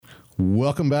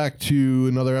Welcome back to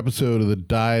another episode of the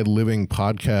Die Living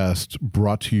podcast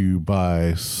brought to you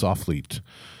by Soflete.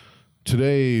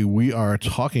 Today we are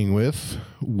talking with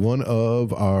one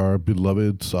of our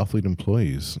beloved Soflete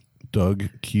employees, Doug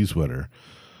Kieswetter.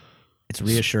 It's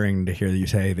reassuring to hear you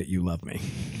say that you love me.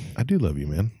 I do love you,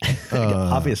 man.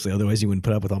 Obviously, otherwise you wouldn't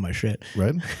put up with all my shit.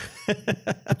 Right?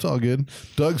 It's all good.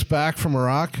 Doug's back from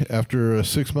Iraq after a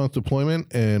 6-month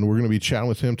deployment, and we're going to be chatting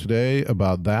with him today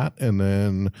about that, and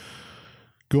then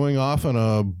going off on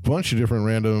a bunch of different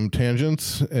random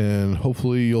tangents, and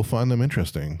hopefully you'll find them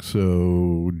interesting.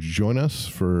 So join us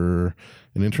for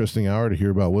an interesting hour to hear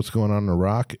about what's going on in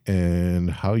Iraq and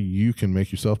how you can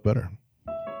make yourself better.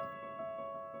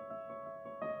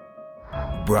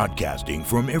 Broadcasting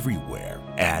from everywhere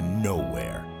and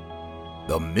nowhere,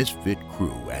 the Misfit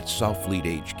crew at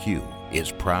Soflete HQ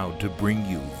is proud to bring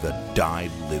you the Die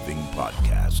Living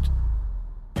podcast.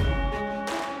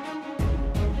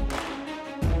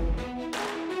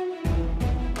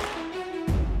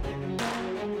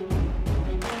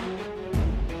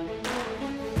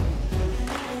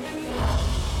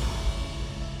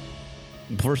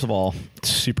 First of all,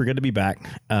 super good to be back.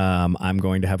 I'm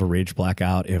going to have a rage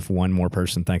blackout if one more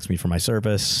person thanks me for my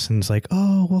service and it's like,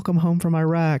 "Oh, welcome home from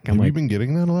Iraq." Have you been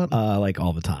getting that a lot? Like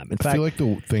all the time. In fact, I feel like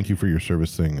the thank you for your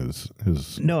service thing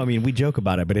is. No, I mean we joke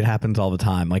about it, but it happens all the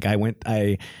time. Like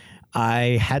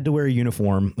I had to wear a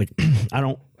uniform. Like I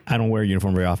don't wear a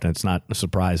uniform very often. It's not a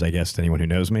surprise, I guess, to anyone who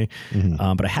knows me.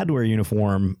 Mm-hmm. But I had to wear a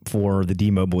uniform for the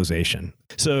demobilization.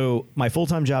 So my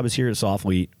full-time job is here at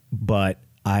Soflete, but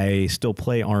I still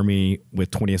play Army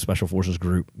with 20th Special Forces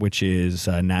Group, which is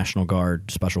a National Guard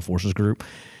Special Forces Group.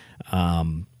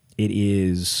 It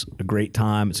is a great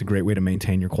time. It's a great way to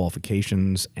maintain your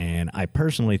qualifications. And I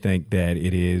personally think that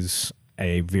it is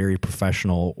a very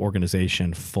professional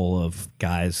organization full of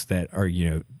guys that are,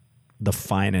 the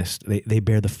finest. They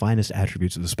bear the finest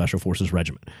attributes of the Special Forces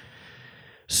Regiment.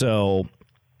 So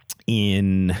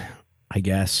in, I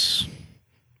guess,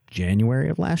 January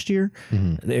of last year,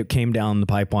 it came down the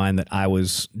pipeline that I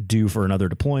was due for another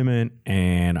deployment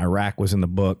and Iraq was in the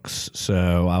books.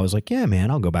 So I was like, yeah,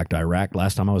 man, I'll go back to Iraq.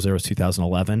 Last time I was there was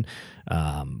 2011.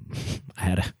 I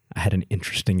had an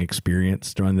interesting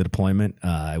experience during the deployment.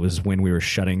 It was when we were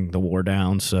shutting the war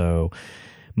down. So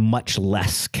much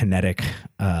less kinetic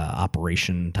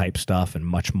operation type stuff and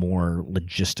much more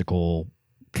logistical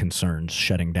concerns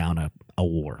shutting down a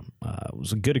war. It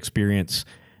was a good experience,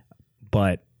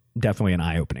 but definitely an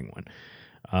eye-opening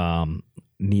one.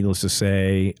 Needless to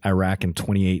say, Iraq in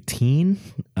 2018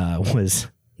 was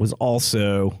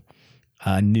also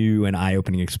a new and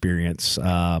eye-opening experience.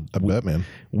 I bet, man.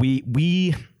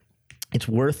 It's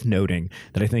worth noting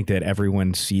that I think that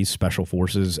everyone sees Special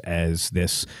Forces as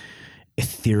this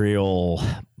ethereal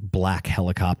black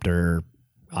helicopter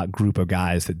group of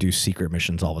guys that do secret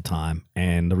missions all the time.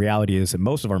 And the reality is that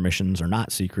most of our missions are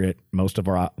not secret. Most of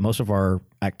our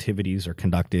activities are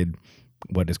conducted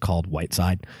what is called white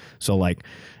side. So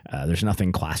there's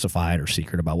nothing classified or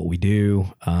secret about what we do.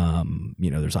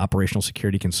 There's operational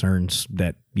security concerns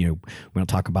that, we don't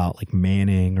talk about like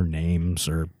manning or names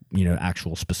or,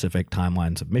 actual specific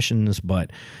timelines of missions.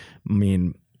 But I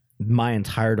mean, my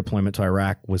entire deployment to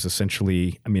Iraq was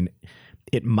essentially,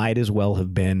 it might as well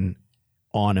have been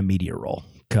on a media roll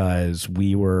because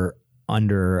we were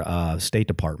under State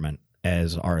Department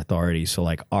as our authority.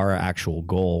 So our actual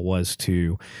goal was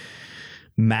to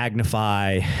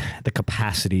magnify the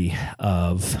capacity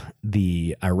of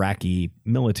the Iraqi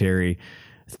military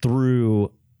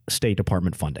through State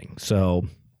Department funding. So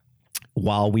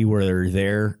while we were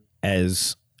there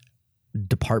as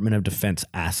Department of Defense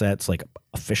assets,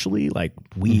 officially,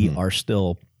 we are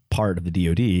still part of the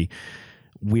DoD,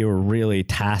 we were really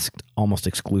tasked almost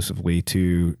exclusively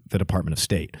to the Department of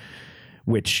State,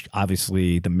 which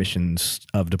obviously the missions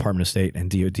of Department of State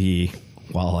and DoD,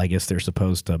 while I guess they're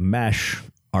supposed to mesh,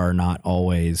 are not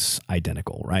always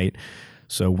identical, right?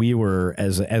 So we were,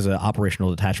 as an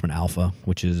operational detachment alpha,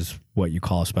 which is what you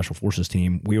call a special forces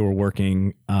team, we were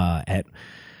working at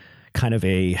kind of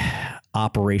a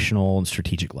operational and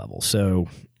strategic level. So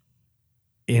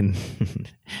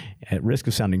at risk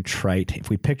of sounding trite, if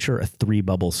we picture a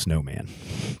 3-bubble snowman,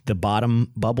 the bottom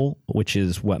bubble, which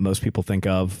is what most people think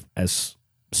of as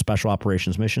special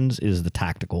operations missions, is the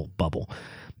tactical bubble.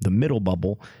 The middle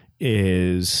bubble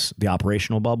is the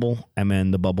operational bubble, and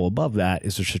then the bubble above that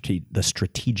is the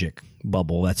strategic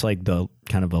bubble. That's like the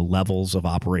kind of the levels of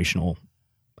operational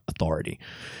authority.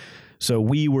 So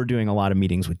we were doing a lot of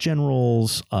meetings with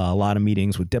generals, a lot of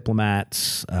meetings with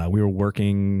diplomats. We were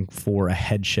working for a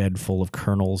headshed full of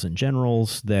colonels and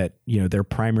generals that, their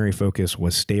primary focus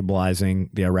was stabilizing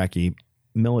the Iraqi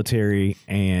military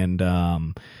and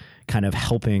kind of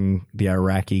helping the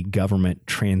Iraqi government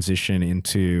transition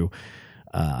into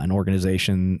an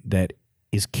organization that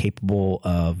is capable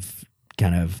of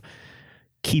kind of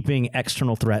keeping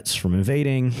external threats from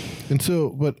invading. And so,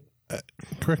 but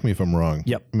correct me if I'm wrong.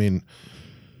 Yep. I mean,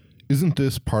 isn't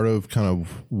this part of kind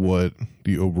of what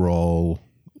the overall,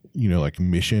 like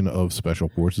mission of special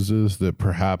forces is, that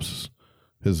perhaps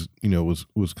has,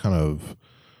 was kind of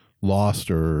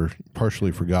lost or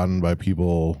partially forgotten by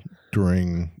people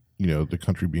during, the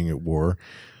country being at war,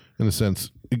 in a sense,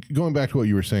 going back to what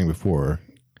you were saying before,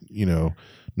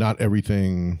 not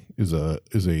everything is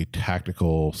a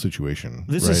tactical situation.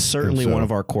 This right? is certainly one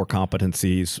of our core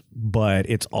competencies, but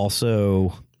it's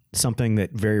also something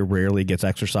that very rarely gets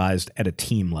exercised at a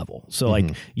team level. So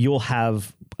like you'll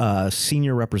have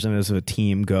senior representatives of a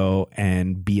team go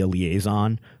and be a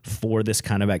liaison for this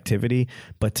kind of activity,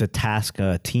 but to task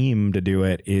a team to do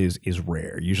it is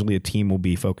rare. Usually a team will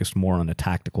be focused more on the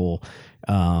tactical,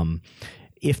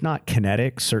 if not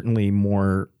kinetic, certainly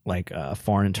more like a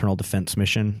foreign internal defense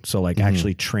mission. So like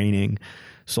actually training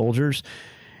soldiers.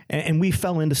 And we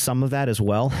fell into some of that as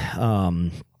well.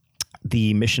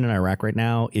 The mission in Iraq right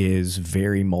now is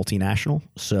very multinational.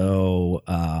 So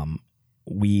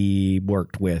we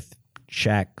worked with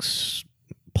Czechs,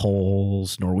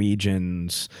 Poles,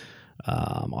 Norwegians,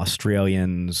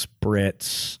 Australians,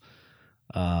 Brits.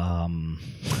 I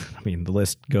mean, the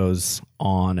list goes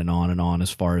on and on and on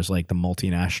as far as like the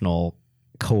multinational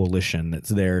coalition that's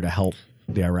there to help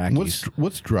the Iraqis.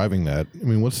 What's driving that? I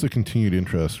mean, what's the continued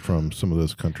interest from some of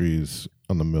those countries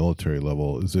on the military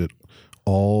level? Is it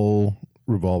all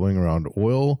revolving around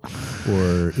oil,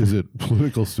 or is it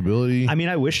political stability? I mean,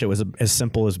 I wish it was as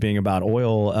simple as being about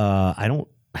oil. I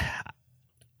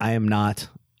am not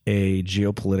a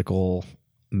geopolitical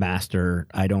master.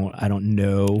 I don't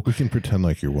know. We can pretend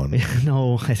like you're one.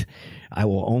 No, I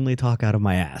will only talk out of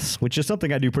my ass, which is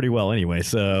something I do pretty well anyway.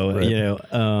 So,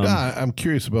 right. I'm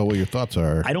curious about what your thoughts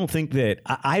are. I don't think that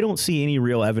I don't see any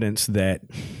real evidence that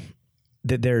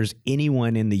there's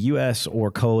anyone in the U.S. or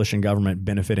coalition government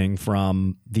benefiting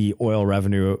from the oil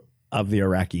revenue of the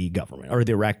Iraqi government or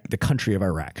the country of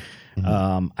Iraq.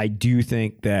 I do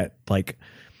think that like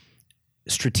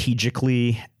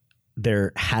strategically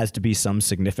there has to be some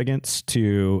significance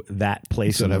to that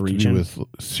place in the region. Does that have to do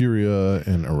with Syria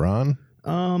and Iran?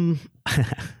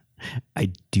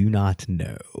 I do not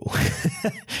know.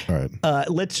 All right.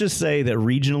 Let's just say that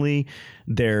regionally,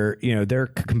 they're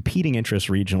competing interests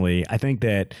regionally. I think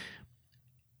that,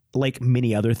 like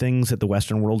many other things that the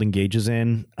Western world engages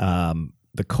in,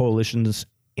 the coalition's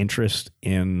interest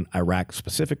in Iraq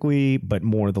specifically, but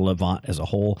more the Levant as a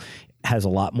whole, has a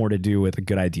lot more to do with a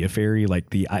good idea fairy.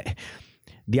 Like the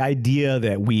idea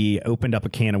that we opened up a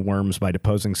can of worms by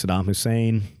deposing Saddam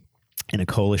Hussein in a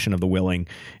coalition of the willing,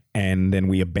 and then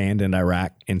we abandoned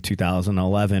Iraq in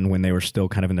 2011 when they were still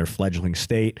kind of in their fledgling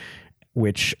state,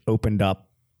 which opened up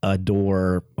a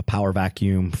power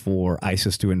vacuum for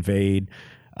ISIS to invade.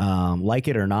 Like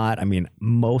it or not, I mean,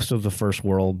 most of the first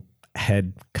world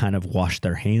had kind of washed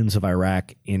their hands of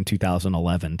Iraq in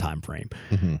 2011 timeframe.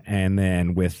 And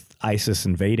then with ISIS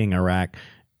invading Iraq,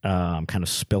 kind of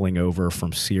spilling over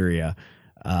from Syria,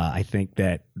 I think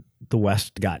that the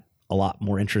West got a lot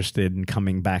more interested in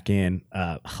coming back in.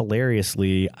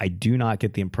 Hilariously, I do not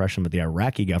get the impression that the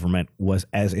Iraqi government was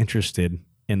as interested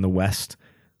in the West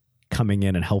coming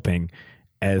in and helping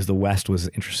as the West was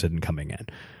interested in coming in.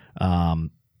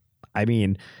 I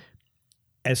mean,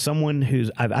 as someone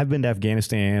I've been to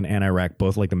Afghanistan and Iraq,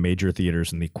 both like the major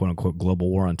theaters in the quote unquote global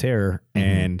war on terror.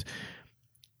 And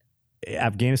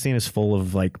Afghanistan is full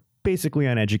of like basically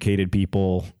uneducated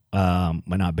people. Well,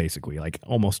 not basically, like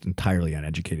almost entirely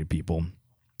uneducated people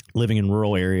living in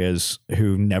rural areas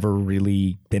who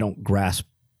they don't grasp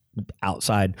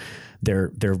outside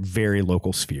their very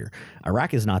local sphere.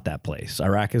 Iraq is not that place.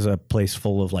 Iraq is a place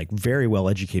full of like very well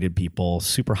educated people,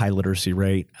 super high literacy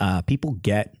rate. People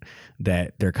get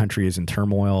that their country is in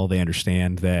turmoil. They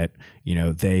understand that,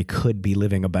 they could be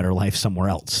living a better life somewhere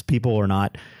else. People are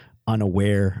not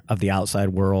unaware of the outside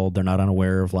world. They're not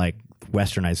unaware of like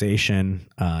Westernization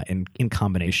in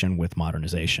combination with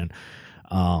modernization.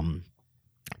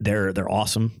 They're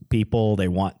awesome people. They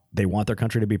want their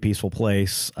country to be a peaceful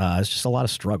place. It's just a lot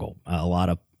of struggle,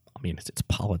 it's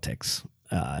politics,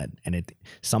 and it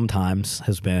sometimes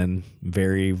has been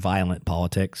very violent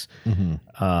politics.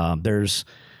 There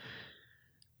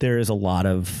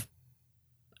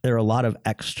are a lot of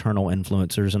external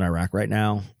influencers in Iraq right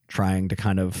now trying to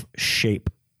kind of shape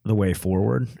the way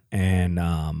forward, and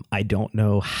I don't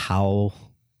know how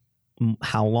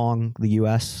long the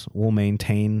U.S. will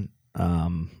maintain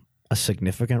a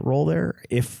significant role there,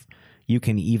 if you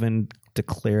can even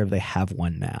declare they have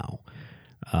one now.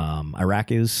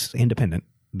 Iraq is independent.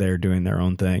 They're doing their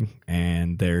own thing,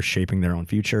 and they're shaping their own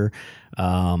future.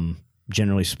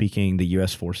 Generally speaking, the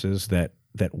U.S. forces that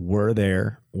were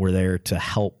there to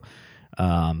help,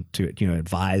 to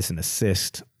advise and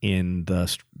assist in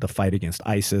the fight against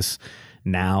ISIS.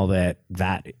 Now that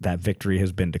victory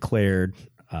has been declared,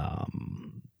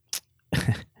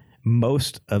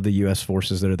 most of the U.S.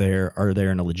 forces that are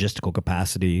there in a logistical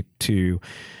capacity to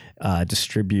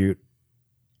distribute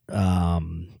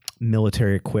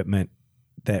military equipment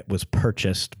that was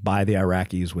purchased by the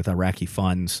Iraqis with Iraqi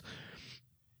funds,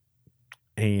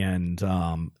 and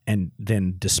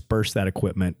then disperse that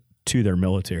equipment to their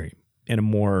military in a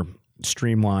more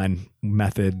streamlined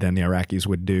method than the Iraqis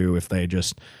would do if they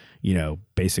just,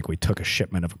 basically took a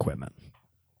shipment of equipment.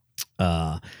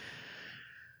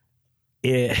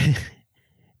 It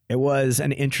was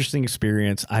an interesting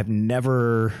experience. I've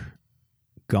never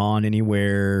gone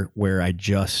anywhere where I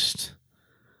just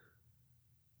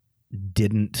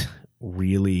didn't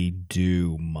really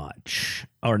do much,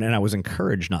 and I was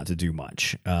encouraged not to do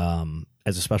much.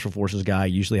 As a special forces guy, I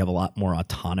usually have a lot more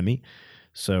autonomy.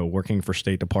 So working for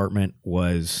State Department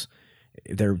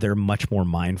they're much more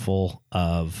mindful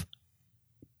of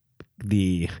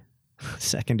the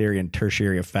secondary and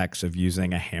tertiary effects of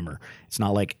using a hammer. It's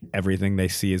not like everything they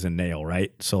see is a nail,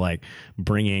 right? So like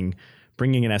bringing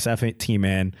an SF team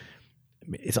in,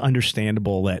 it's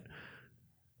understandable that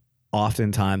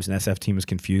oftentimes an SF team is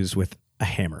confused with a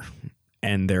hammer,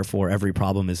 and therefore every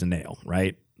problem is a nail,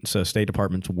 right? So State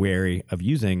Department's wary of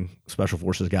using special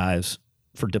forces guys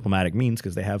for diplomatic means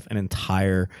because they have an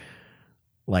entire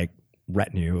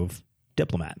retinue of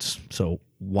diplomats. So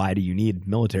why do you need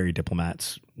military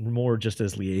diplomats? More just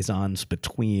as liaisons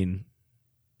between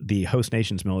the host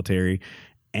nation's military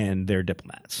and their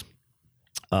diplomats.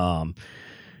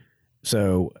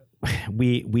 So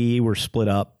we were split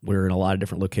up. We're in a lot of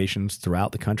different locations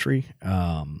throughout the country.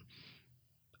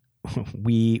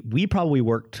 We probably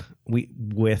worked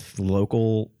with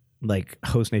local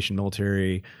host nation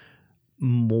military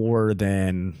more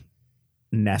than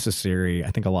necessary.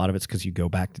 I think a lot of it's because you go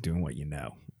back to doing what you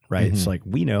know, right? Mm-hmm. It's like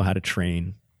we know how to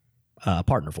train a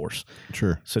partner force.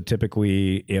 Sure. So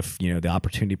typically, if the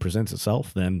opportunity presents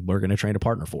itself, then we're going to train a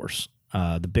partner force.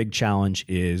 The big challenge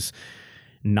is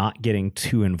not getting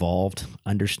too involved,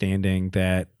 understanding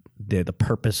that the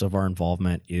purpose of our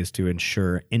involvement is to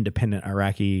ensure independent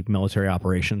Iraqi military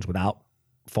operations without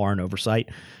foreign oversight.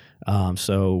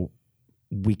 So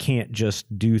we can't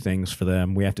just do things for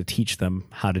them. We have to teach them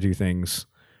how to do things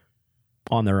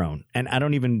on their own. And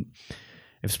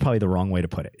it's probably the wrong way to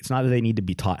put it. It's not that they need to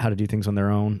be taught how to do things on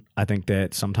their own. I think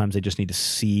that sometimes they just need to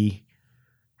see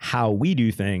how we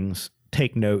do things,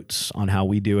 take notes on how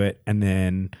we do it, and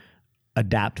then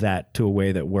adapt that to a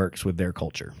way that works with their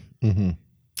culture.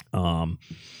 Mm-hmm.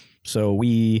 So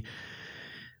we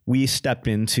stepped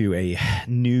into a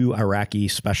new Iraqi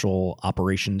special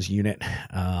operations unit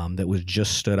that was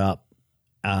just stood up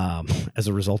as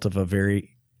a result of a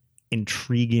very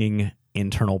intriguing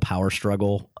internal power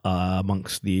struggle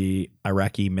amongst the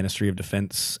Iraqi Ministry of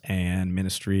Defense and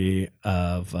Ministry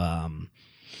of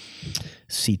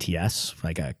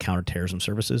CTS, counterterrorism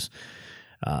services.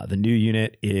 The new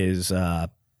unit is, I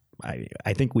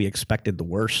think we expected the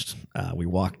worst. We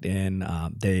walked in,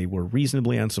 they were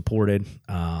reasonably unsupported.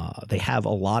 They have a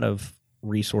lot of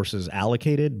resources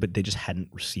allocated, but they just hadn't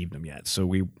received them yet. So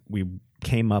we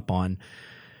came up on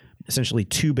essentially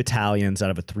 2 battalions out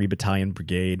of a 3-battalion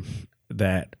brigade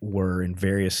that were in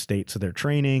various states of their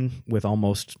training with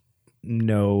almost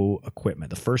no equipment.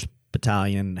 The 1st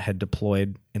battalion had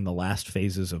deployed in the last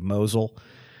phases of Mosul,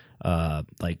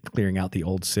 clearing out the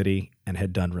old city, and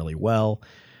had done really well,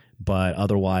 but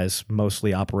otherwise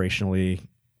mostly operationally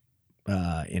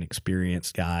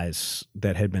inexperienced guys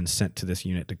that had been sent to this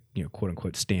unit to quote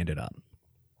unquote stand it up.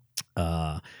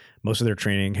 Most of their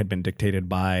training had been dictated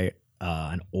by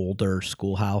an older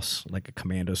schoolhouse, like a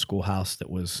commando schoolhouse that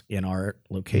was in our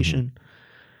location.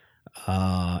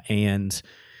 Mm-hmm.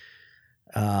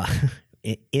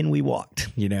 In we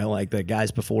walked, the guys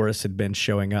before us had been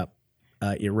showing up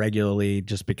irregularly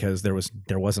just because there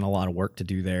wasn't a lot of work to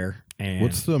do there. And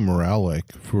what's the morale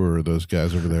like for those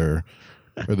guys over there?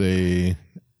 Are they,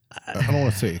 I don't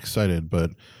want to say excited,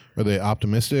 but are they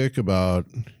optimistic about,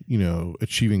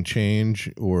 achieving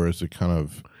change, or is it kind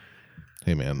of,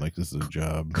 hey man, this is a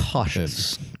job?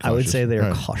 Cautious. I would say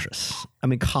they're cautious. I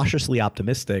mean, cautiously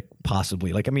optimistic,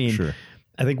 possibly. Sure.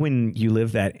 I think when you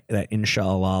live that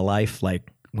inshallah life,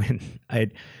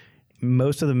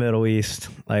 most of the Middle East,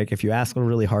 if you ask a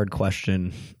really hard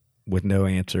question, with no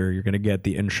answer, you're going to get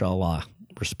the inshallah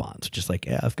response, just like,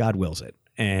 yeah, if God wills it.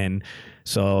 And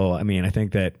so, I mean, I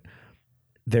think that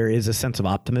there is a sense of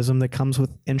optimism that comes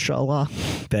with inshallah,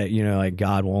 that, you know, like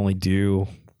God will only do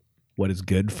what is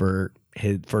good for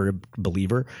a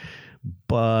believer.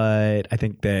 But I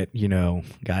think that, you know,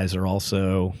 guys are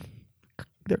also,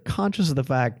 they're conscious of the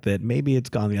fact that maybe it's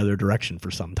gone the other direction for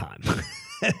some time.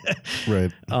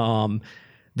 Right.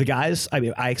 The guys, I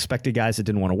mean, I expected guys that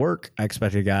didn't want to work. I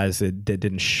expected guys that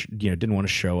didn't want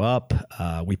to show up.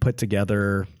 We put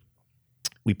together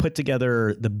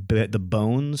the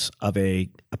bones of a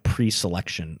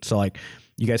pre-selection. So like,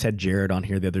 you guys had Jared on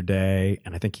here the other day,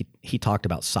 and I think he talked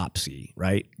about SOPSI,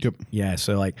 right? Yep. Yeah.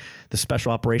 So like, the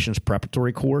Special Operations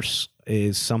Preparatory course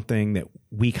is something that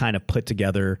we kind of put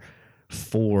together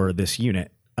for this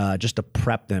unit, just to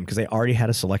prep them, because they already had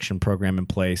a selection program in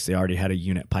place. They already had a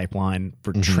unit pipeline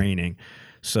for training.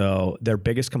 So their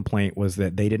biggest complaint was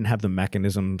that they didn't have the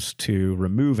mechanisms to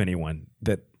remove anyone.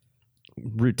 That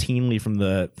routinely from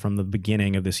the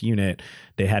beginning of this unit,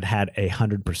 they had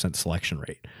 100% selection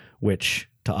rate, which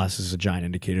to us is a giant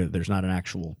indicator that there's not an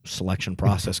actual selection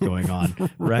process going on,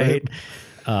 right?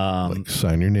 Like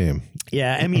sign your name.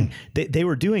 Yeah, I mean, they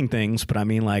were doing things, but I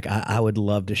mean, like, I would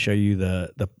love to show you their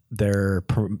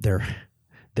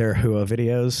HUA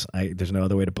videos. There's no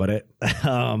other way to put it.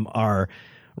 Are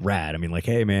rad. I mean, like,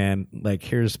 hey man, like,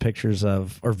 here's pictures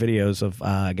of, or videos of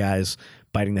guys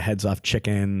biting the heads off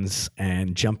chickens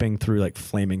and jumping through like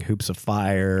flaming hoops of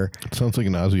fire. It sounds like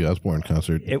an Ozzy Osbourne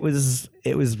concert. It was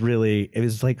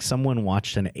like someone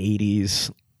watched an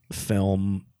 80s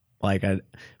film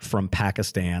from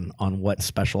Pakistan on what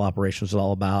special operations was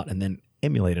all about, and then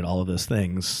emulated all of those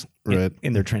things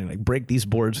in their training. Like, break these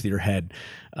boards with your head.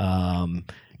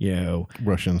 You know,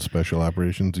 Russian special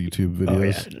operations YouTube videos. Oh,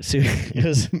 yeah.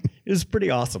 So it was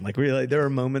pretty awesome. Like, there are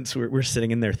moments where we're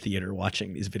sitting in their theater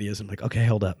watching these videos and like, okay,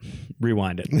 hold up,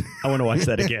 rewind it. I want to watch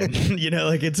that again. You know,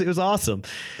 like, it was awesome.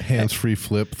 Hands-free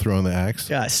flip, throwing the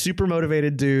axe. Yeah, super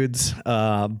motivated dudes.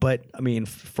 But I mean,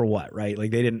 for what, right?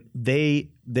 Like,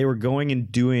 they were going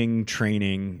and doing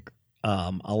training.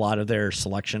 A lot of their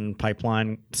selection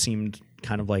pipeline seemed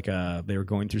kind of like they were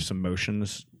going through some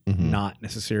motions, not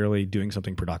necessarily doing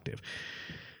something productive.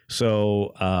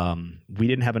 So we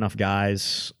didn't have enough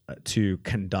guys to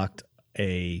conduct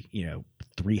a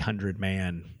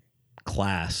 300-man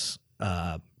class.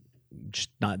 There's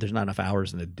not enough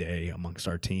hours in the day amongst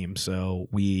our team. So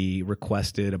we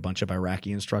requested a bunch of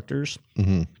Iraqi instructors,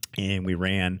 and we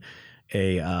ran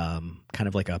a kind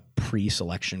of like a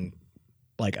pre-selection,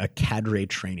 like a cadre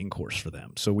training course for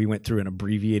them. So we went through an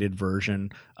abbreviated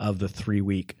version of the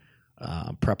 3-week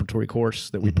preparatory course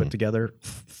that we put together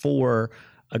for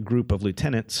a group of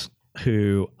lieutenants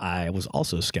who I was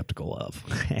also skeptical of.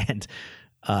 And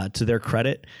to their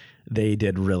credit, they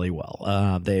did really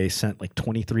well. They sent like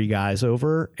 23 guys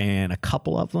over, and a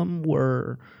couple of them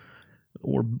were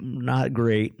not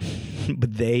great,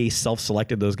 but they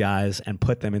self-selected those guys and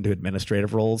put them into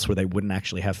administrative roles where they wouldn't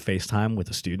actually have FaceTime with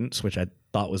the students, which I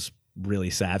thought was really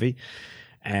savvy.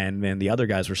 And then the other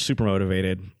guys were super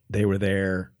motivated. They were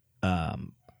there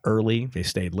early. They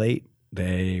stayed late.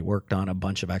 They worked on a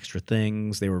bunch of extra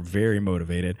things. They were very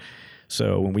motivated.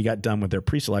 So when we got done with their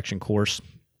pre-selection course,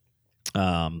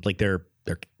 like their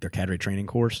cadre training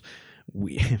course,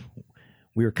 we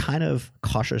were kind of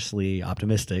cautiously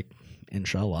optimistic,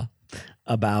 inshallah,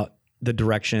 about the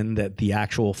direction that the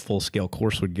actual full-scale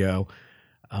course would go.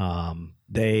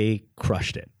 They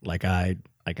crushed it.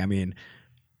 I mean,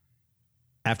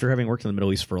 after having worked in the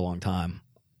Middle East for a long time,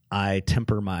 I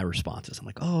temper my responses. I'm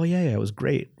like, oh yeah, it was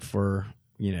great for,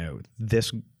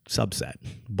 this subset.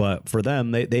 But for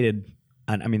them, they did,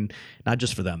 I mean, not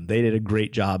just for them, they did a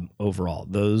great job overall.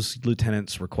 Those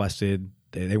lieutenants requested,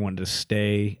 they wanted to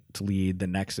stay to lead the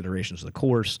next iterations of the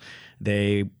course.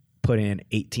 They put in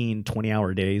 18,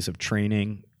 20-hour days of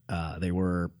training. They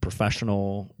were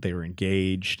professional. They were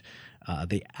engaged.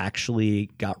 They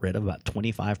actually got rid of about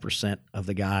 25% of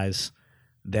the guys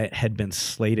that had been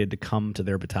slated to come to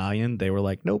their battalion. They were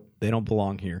like, nope, they don't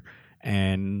belong here.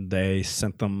 And they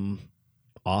sent them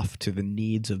off to the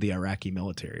needs of the Iraqi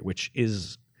military, which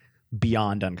is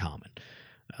beyond uncommon.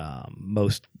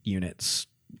 Most units,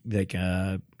 like,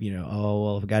 oh,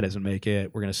 well, if a guy doesn't make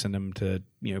it, we're going to send him to,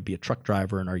 be a truck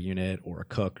driver in our unit or a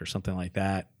cook or something like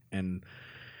that. And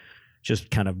just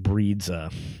kind of breeds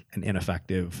an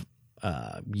ineffective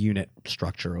unit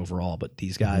structure overall. But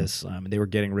these guys, they were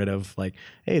getting rid of, like,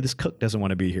 hey, this cook doesn't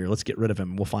want to be here. Let's get rid of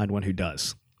him. We'll find one who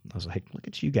does. I was like, look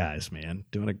at you guys, man,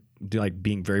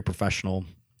 being very professional,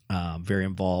 very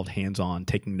involved, hands-on,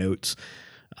 taking notes.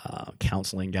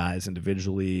 counseling guys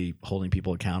individually, holding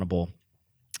people accountable.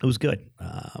 It was good.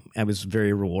 It was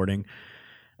very rewarding.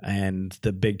 And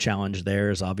the big challenge there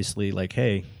is obviously like,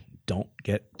 hey, don't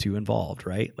get too involved,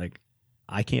 right? Like,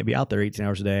 I can't be out there 18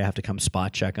 hours a day. I have to come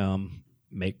spot check them,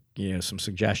 make some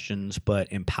suggestions,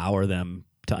 but empower them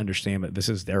to understand that this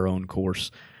is their own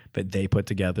course that they put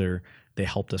together. They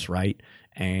helped us write,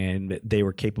 and they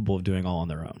were capable of doing all on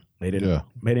their own. They didn't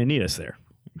need us there.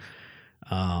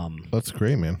 That's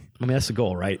great, man. I mean, that's the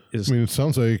goal, right? I mean, it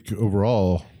sounds like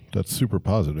overall that's super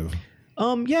positive.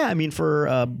 Yeah. I mean, for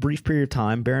a brief period of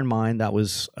time, bear in mind that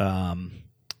was a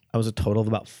total of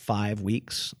about 5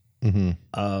 weeks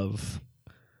of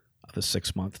a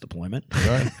 6-month deployment.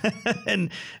 Right.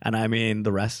 and I mean,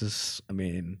 the rest is, I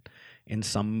mean, in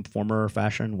some form or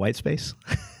fashion, white space.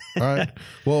 All right.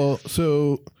 Well,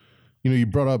 so, you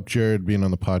brought up Jared being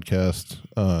on the podcast.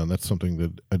 That's something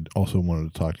that I also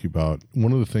wanted to talk to you about.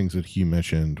 One of the things that he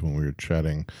mentioned when we were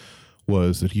chatting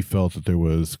was that he felt that there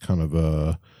was kind of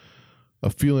a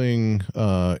feeling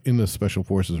in the Special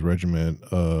Forces Regiment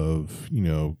of,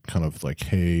 kind of like,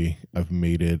 hey, I've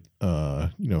made it,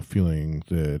 feeling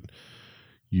that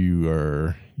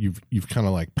you've kind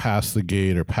of like passed the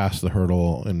gate or passed the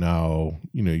hurdle, and now,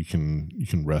 you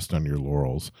can rest on your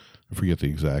laurels. I forget the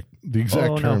exact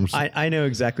terms. No. I know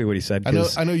exactly what he said.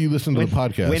 I know you listened to the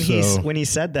podcast. When he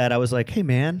said that, I was like, hey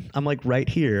man, I'm like right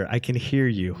here. I can hear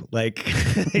you. Like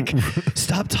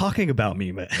stop talking about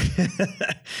me.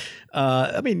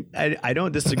 I mean, I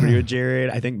don't disagree with Jared.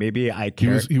 I think maybe I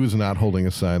care. He was not holding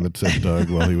a sign that said Doug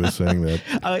while he was saying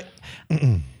that.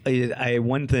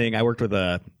 One thing, I worked with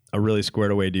a really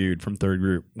squared away dude from third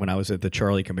group when I was at the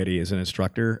Charlie committee as an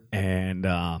instructor. And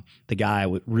the guy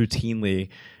would routinely,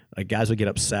 guys would get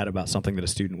upset about something that a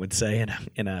student would say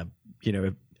in a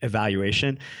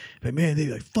evaluation. But man, they'd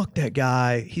be like, fuck that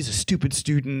guy. He's a stupid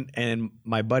student. And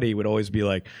my buddy would always be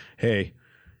like, hey,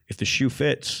 if the shoe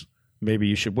fits, maybe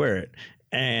you should wear it.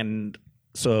 And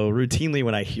so routinely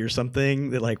when I hear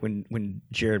something that, like when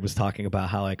Jared was talking about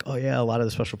how like, oh yeah, a lot of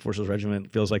the Special Forces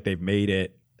Regiment feels like they've made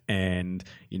it, and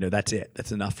that's it.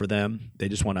 That's enough for them. They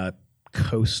just want to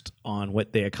coast on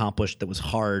what they accomplished that was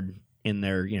hard in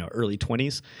their early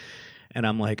 20s. And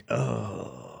I'm like,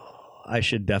 oh, I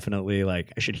should definitely I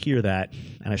should hear that,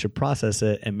 and I should process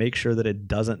it and make sure that it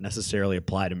doesn't necessarily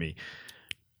apply to me.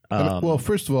 Well,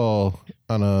 first of all,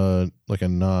 on a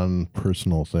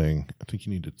non-personal thing, I think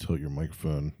you need to tilt your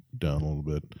microphone down a little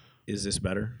bit. Is this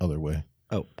better? Other way.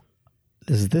 Oh,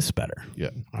 is this better?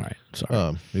 Yeah. All right.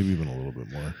 Sorry. Maybe even a little bit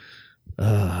more.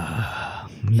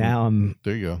 Now I'm.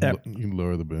 There you go. You can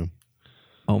lower the boom.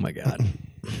 Oh my God.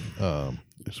 I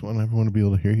just want everyone to be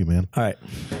able to hear you, man. All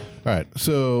right.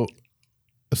 So,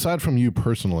 aside from you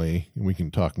personally, and we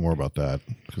can talk more about that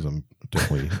because I'm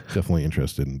definitely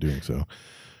interested in doing so.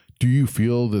 Do you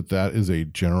feel that is a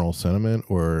general sentiment,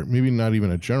 or maybe not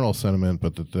even a general sentiment,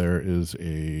 but that there is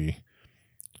a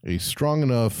strong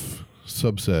enough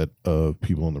subset of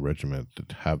people in the regiment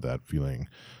that have that feeling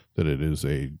that it is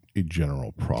a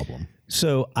general problem?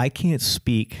 So I can't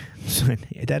speak.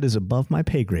 That is above my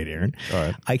pay grade, Aaron. All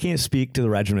right. I can't speak to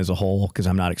the regiment as a whole because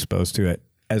I'm not exposed to it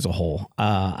as a whole.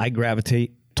 I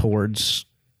gravitate towards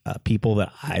people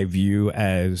that I view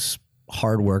as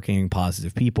hardworking,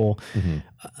 positive people. Mm-hmm.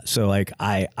 So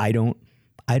I don't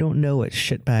know what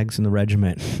shitbags in the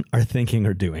regiment are thinking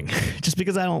or doing just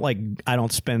because I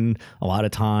don't spend a lot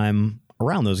of time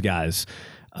around those guys.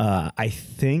 I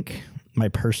think my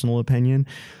personal opinion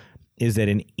is that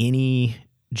in any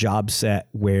job set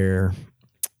where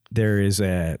there's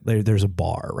a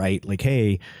bar, right? Like,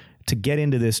 hey, to get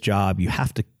into this job, you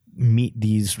have to meet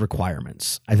these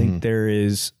requirements. I think there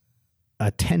is a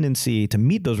tendency to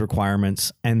meet those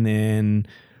requirements and then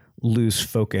lose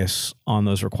focus on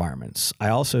those requirements. I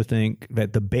also think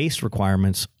that the base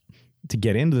requirements to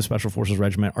get into the Special Forces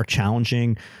Regiment are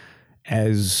challenging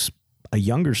as a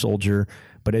younger soldier,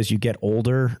 but as you get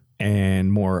older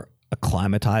and more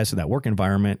acclimatized to that work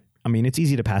environment, I mean, it's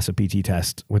easy to pass a PT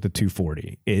test with a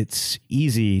 240. It's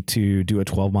easy to do a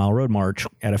 12-mile road march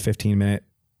at a 15-minute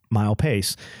mile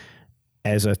pace.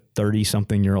 As a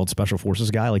 30-something-year-old Special Forces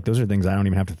guy, like those are things I don't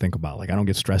even have to think about. Like I don't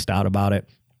get stressed out about it.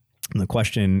 And the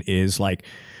question is like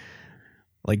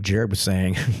Jared was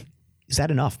saying, is that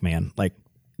enough, man? Like,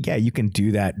 yeah, you can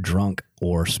do that drunk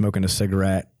or smoking a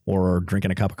cigarette or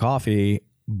drinking a cup of coffee,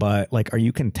 but like, are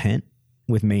you content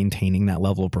with maintaining that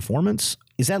level of performance?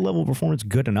 Is that level of performance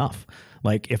good enough?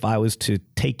 Like if I was to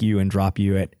take you and drop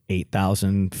you at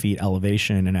 8,000 feet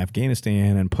elevation in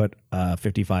Afghanistan and put a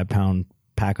 55-pound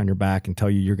pack on your back and tell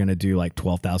you you're going to do like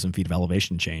 12,000 feet of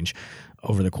elevation change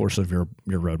over the course of your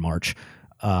road march.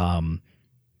 Can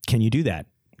you do that?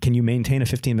 can you maintain a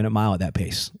 15-minute mile at that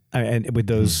pace? And with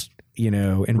those,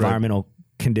 environmental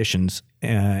conditions,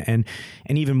 and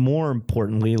even more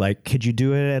importantly, like, could you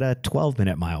do it at a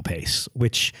 12-minute mile pace?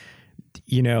 Which,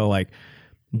 like,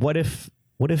 what if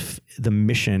the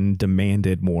mission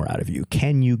demanded more out of you?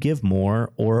 Can you give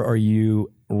more, or are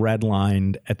you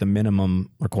redlined at the minimum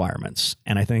requirements?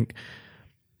 And I think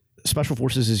Special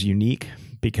Forces is unique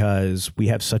because we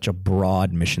have such a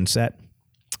broad mission set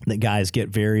that guys get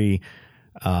very,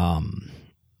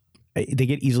 they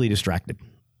get easily distracted.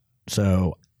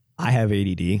 So I have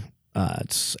ADD.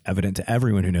 It's evident to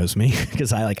everyone who knows me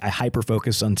because I hyper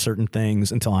focus on certain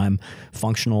things until I'm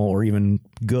functional or even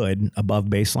good above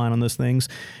baseline on those things.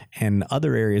 And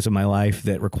other areas of my life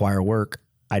that require work,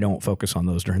 I don't focus on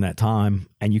those during that time.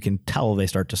 And you can tell they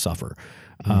start to suffer.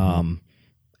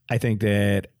 I think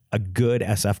that a good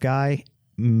SF guy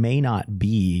may not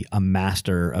be a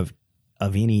master of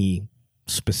any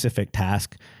specific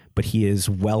task, but he is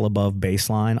well above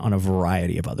baseline on a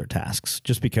variety of other tasks.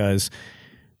 Just because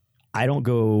I don't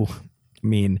go,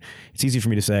 it's easy for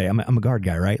me to say, I'm a guard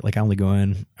guy, right? Like, I only go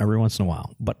in every once in a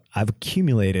while, but I've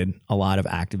accumulated a lot of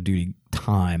active duty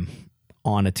time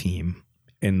on a team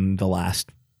in the last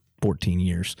 14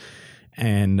 years.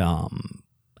 And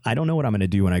I don't know what I'm going to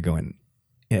do when I go in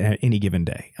at any given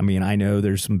day. I know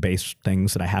there's some base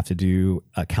things that I have to do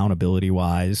accountability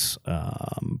wise,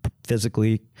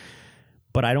 physically,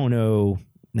 but I don't know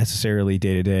necessarily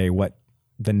day to day what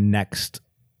the next,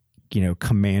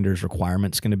 commander's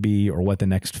requirement's going to be, or what the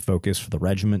next focus for the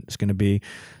regiment is going to be.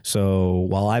 So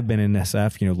while I've been in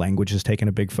SF, language has taken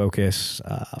a big focus.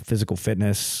 Physical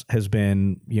fitness has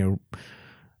been,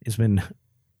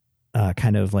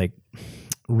 kind of like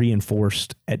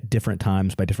reinforced at different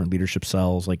times by different leadership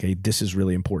cells. Like, hey, this is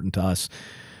really important to us.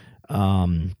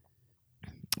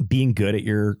 Being good at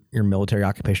your military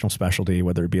occupational specialty,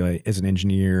 whether it be as an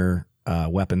engineer,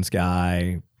 weapons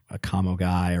guy, a commo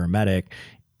guy, or a medic,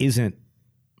 isn't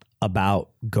about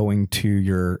going to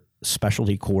your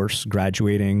specialty course,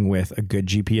 graduating with a good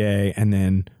GPA, and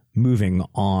then moving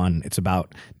on. It's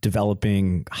about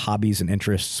developing hobbies and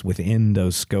interests within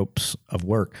those scopes of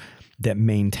work that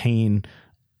maintain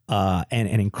and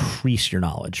increase your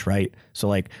knowledge, right? So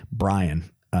like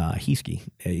Brian Heesky,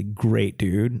 a great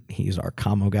dude. He's our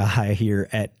commo guy here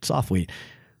at Soflete.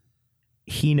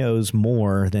 He knows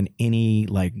more than any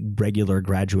like regular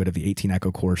graduate of the 18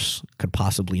 Echo course could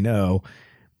possibly know.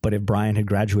 But if Brian had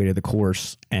graduated the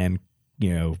course and,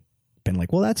 been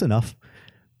like, well, that's enough,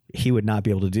 he would not be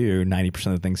able to do 90%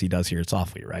 of the things he does here at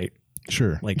Soflete, right?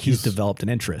 Sure. Like, he's developed an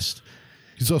interest.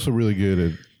 He's also really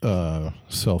good at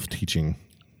self-teaching.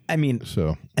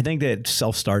 So I think that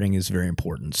self-starting is very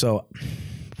important. So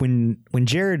when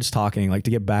Jared's talking, like,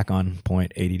 to get back on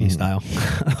point, ADD style,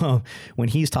 when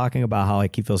he's talking about how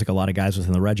like he feels like a lot of guys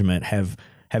within the regiment have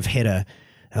hit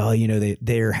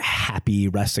they're happy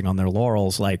resting on their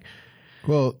laurels. Like,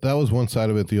 well, that was one side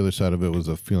of it. The other side of it was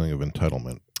a feeling of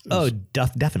entitlement.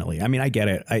 Definitely. I get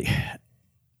it.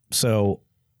 So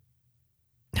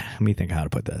let me think how to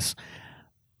put this.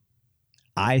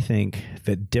 I think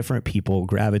that different people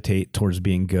gravitate towards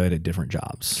being good at different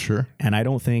jobs. Sure. And I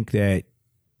don't think that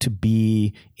to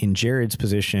be in Jared's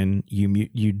position,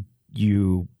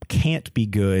 you can't be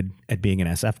good at being an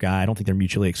SF guy. I don't think they're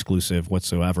mutually exclusive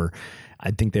whatsoever.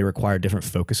 I think they require different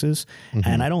focuses. Mm-hmm.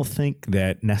 And I don't think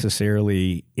that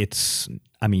necessarily I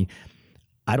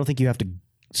don't think you have to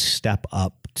step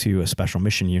up to a special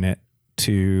mission unit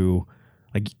to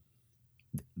like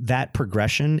that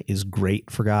progression is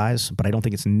great for guys, but I don't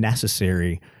think it's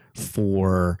necessary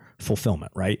for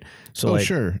fulfillment, right? So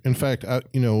sure. In fact,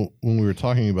 when we were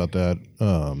talking about that,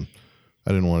 I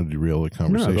didn't want to derail the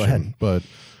conversation. No, go ahead. But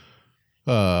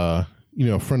a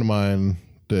friend of mine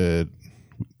that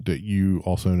you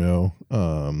also know,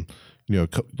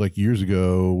 like years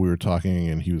ago we were talking,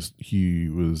 and he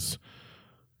was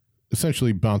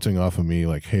essentially bouncing off of me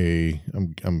like, hey,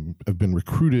 I've been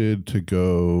recruited to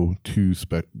go to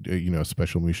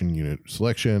special mission unit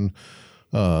selection.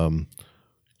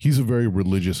 He's a very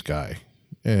religious guy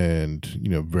and,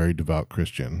 very devout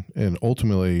Christian. And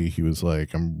ultimately he was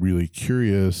like, I'm really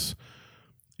curious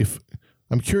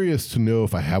to know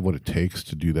if I have what it takes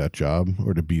to do that job,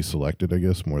 or to be selected, I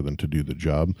guess, more than to do the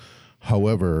job.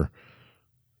 However,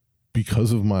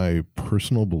 because of my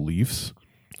personal beliefs,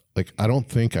 like, I don't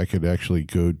think I could actually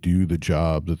go do the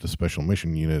job that the special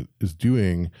mission unit is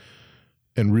doing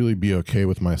and really be okay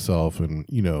with myself and,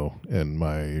 and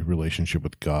my relationship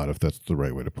with God, if that's the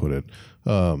right way to put it.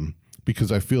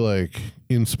 Because I feel like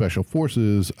in special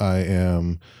forces, I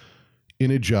am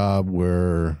in a job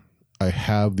where I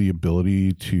have the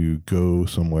ability to go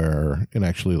somewhere and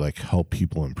actually like help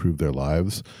people improve their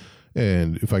lives.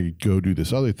 And if I could go do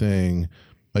this other thing,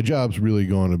 my job's really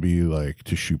going to be like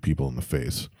to shoot people in the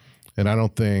face. And I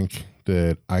don't think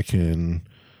that I can,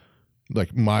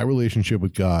 like, my relationship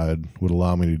with God would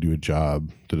allow me to do a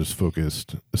job that is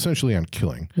focused essentially on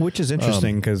killing. Which is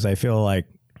interesting because I feel like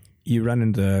you run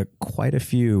into quite a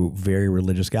few very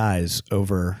religious guys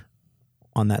over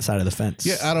on that side of the fence.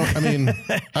 Yeah,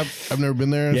 I've never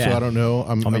been there, so I don't know.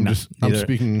 I'm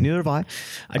speaking. Neither have I.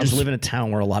 I just live in a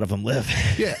town where a lot of them live.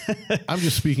 Yeah, I'm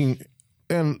just speaking,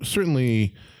 and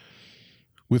certainly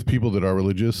with people that are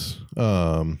religious,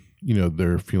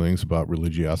 their feelings about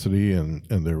religiosity and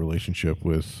their relationship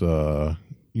with,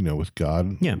 with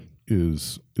God,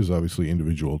 is obviously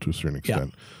individual to a certain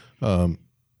extent. Yeah.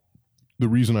 The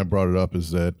reason I brought it up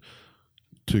is that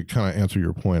to kind of answer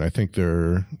your point, I think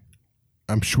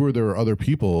I'm sure there are other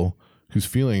people whose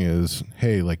feeling is,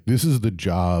 hey, like, this is the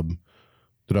job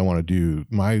that I want to do.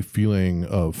 My feeling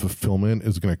of fulfillment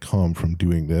is going to come from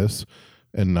doing this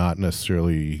and not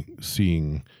necessarily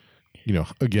seeing,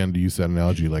 again, to use that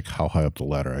analogy, like how high up the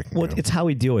ladder I can go. It's how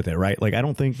we deal with it, right? Like, I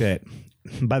don't think that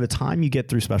by the time you get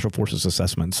through Special Forces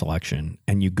assessment and selection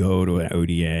and you go to an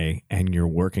ODA and you're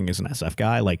working as an SF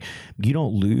guy, like, you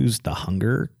don't lose the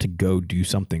hunger to go do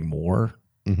something more.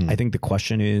 Mm-hmm. I think the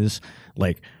question is,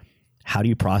 like, how do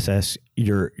you process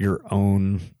your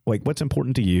own, like, what's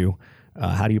important to you?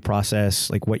 How do you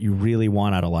process, like, what you really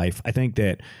want out of life? I think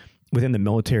that within the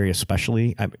military,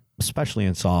 especially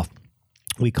in SOF,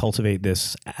 we cultivate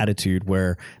this attitude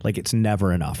where, like, it's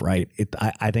never enough, right?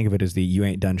 I think of it as the you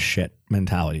ain't done shit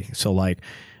mentality. So, like,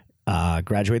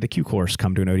 graduate the Q course,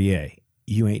 come to an ODA.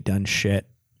 You ain't done shit.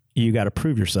 You got to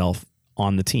prove yourself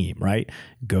on the team, right?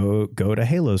 Go to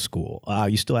Halo school.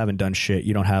 You still haven't done shit.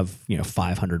 You don't have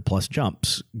 500 plus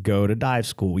jumps. Go to dive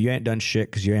school. You ain't done shit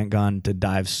because you ain't gone to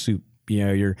dive soup.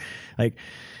 You're like,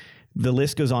 the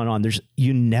list goes on and on.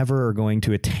 You never are going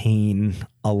to attain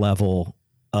a level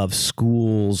of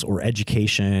schools or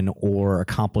education or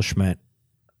accomplishment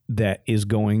that is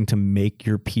going to make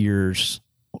your peers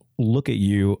look at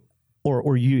you,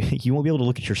 or you won't be able to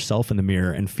look at yourself in the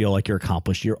mirror and feel like you're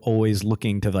accomplished. You're always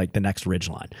looking to, like, the next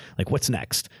ridgeline. Like, what's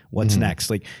next? What's next?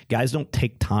 Like, guys don't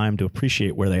take time to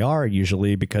appreciate where they are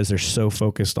usually because they're so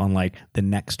focused on, like, the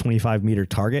next 25-meter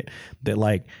target that,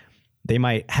 like, they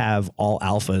might have all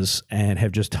alphas and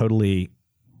have just totally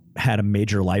had a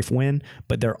major life win,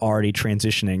 but they're already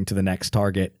transitioning to the next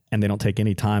target and they don't take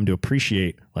any time to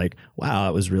appreciate, like, wow,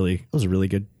 it was a really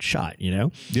good shot,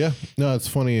 Yeah. No, it's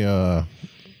funny. I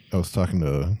was talking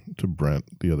to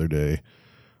Brent the other day.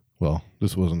 Well,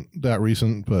 this wasn't that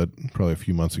recent, but probably a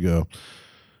few months ago,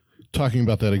 talking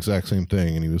about that exact same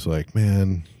thing. And he was like,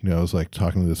 man, I was like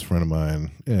talking to this friend of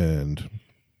mine, and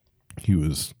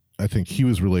I think he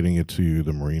was relating it to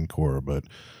the Marine Corps, but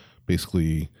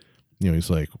basically, he's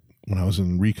like, when I was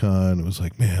in recon, it was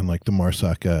like, man, like, the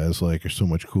MARSOC guys, like, are so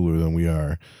much cooler than we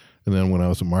are. And then when I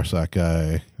was a MARSOC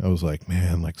guy, I was like,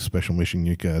 man, like, the Special Mission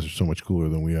Unit guys are so much cooler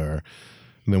than we are.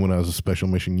 And then when I was a Special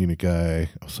Mission Unit guy,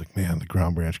 I was like, man, the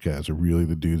Ground Branch guys are really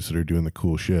the dudes that are doing the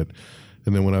cool shit.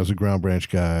 And then when I was a Ground Branch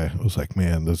guy, I was like,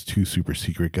 man, those two super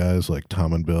secret guys like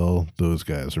Tom and Bill, those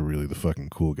guys are really the fucking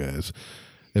cool guys.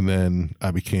 And then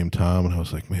I became Tom, and I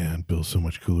was like, man, Bill's so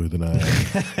much cooler than I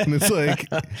am. And it's like,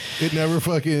 it never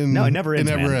fucking... No, it never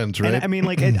ends, right? And I mean,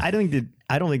 like, I don't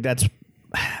think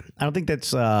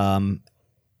that's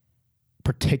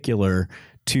particular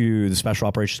to the special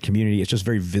operations community. It's just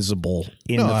very visible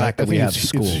in the fact that we have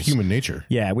schools. It's human nature.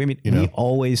 Yeah, we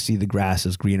always see the grass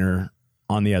is greener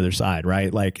on the other side,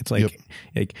 right? Like, it's like,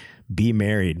 like, be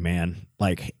married, man.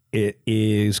 Like, it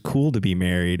is cool to be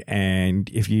married, and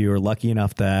if you're lucky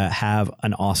enough to have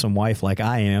an awesome wife like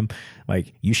I am,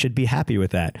 like, you should be happy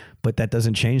with that. But that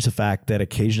doesn't change the fact that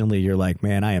occasionally you're like,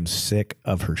 man, I am sick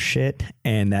of her shit,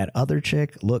 and that other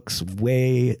chick looks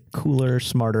way cooler,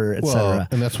 smarter, etc.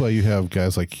 And that's why you have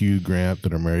guys like Hugh Grant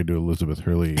that are married to Elizabeth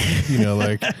Hurley,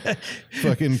 like,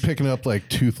 fucking picking up, like,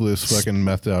 toothless fucking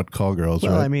methed out call girls.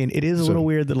 Well, right? I mean, it is a little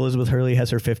weird that Elizabeth Hurley has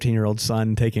her 15-year-old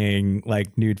son taking,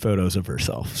 like, nude photos of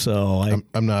herself. So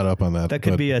I'm not up on that. That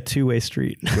could be a two-way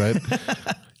street, right?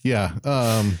 Yeah.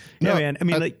 No, man. I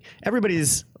mean, like,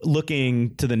 everybody's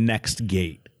looking to the next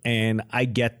gate, and I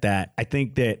get that. I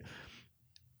think that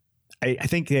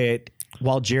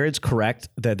while Jared's correct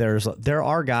that there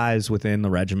are guys within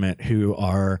the regiment who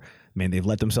are, man, they've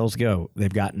let themselves go.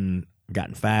 They've gotten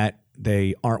fat.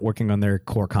 They aren't working on their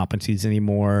core competencies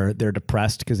anymore. They're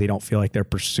depressed because they don't feel like they're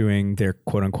pursuing their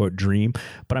quote unquote dream.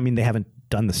 But I mean, they haven't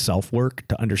done the self work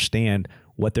to understand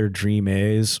what their dream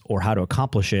is or how to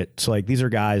accomplish it. So like these are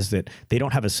guys that they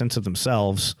don't have a sense of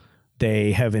themselves.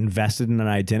 They have invested in an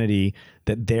identity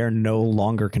that they're no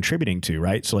longer contributing to,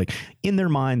 right? So like in their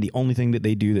mind, the only thing that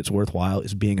they do that's worthwhile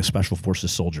is being a special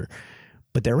forces soldier.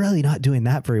 But they're really not doing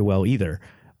that very well either,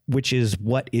 which is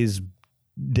what is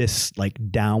this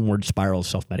like downward spiral of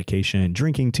self-medication,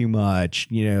 drinking too much,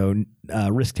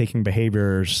 risk-taking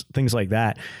behaviors, things like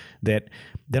that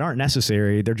aren't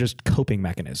necessary. They're just coping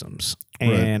mechanisms.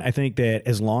 And I think that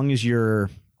as long as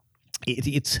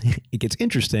it gets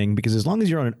interesting because as long as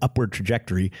you're on an upward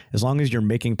trajectory, as long as you're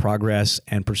making progress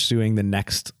and pursuing the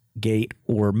next gate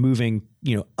or moving,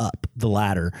 up the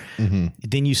ladder,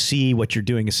 then you see what you're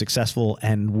doing is successful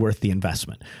and worth the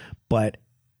investment. But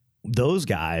those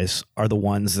guys are the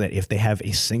ones that if they have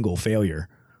a single failure,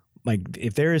 like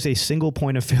if there is a single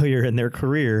point of failure in their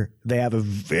career, they have a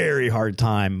very hard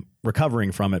time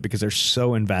recovering from it because they're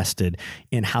so invested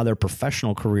in how their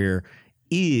professional career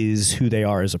is who they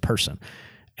are as a person.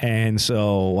 And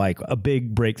so like a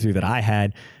big breakthrough that I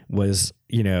had was,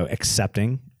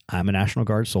 accepting I'm a National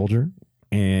Guard soldier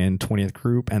in 20th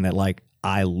Group and that like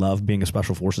I love being a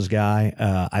special forces guy.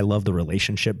 I love the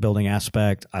relationship building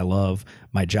aspect. I love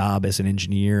my job as an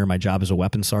engineer, my job as a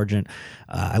weapons sergeant.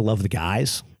 I love the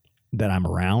guys that I'm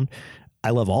around.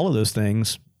 I love all of those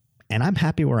things and I'm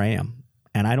happy where I am.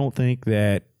 And I don't think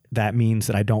that means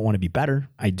that I don't want to be better.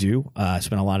 I do. I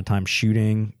spend a lot of time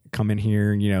shooting, come in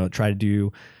here, try to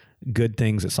do good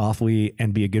things at Sofley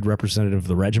and be a good representative of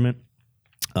the regiment.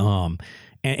 And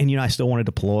I still want to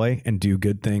deploy and do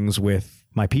good things with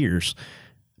my peers,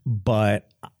 but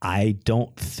I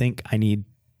don't think I need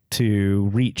to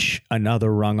reach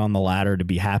another rung on the ladder to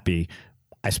be happy.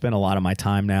 I spend a lot of my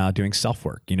time now doing self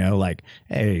work, like,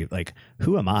 hey, like,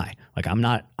 who am I? Like, I'm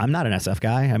not an SF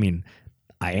guy. I mean,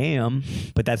 I am,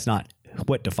 but that's not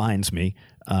what defines me.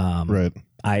 Right.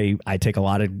 I take a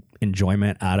lot of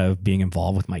enjoyment out of being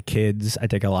involved with my kids. I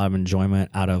take a lot of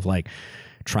enjoyment out of like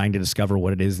trying to discover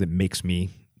what it is that makes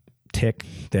me tick,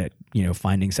 that,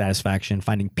 finding satisfaction,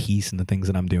 finding peace in the things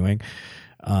that I'm doing.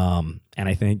 And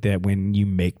I think that when you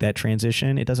make that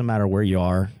transition, it doesn't matter where you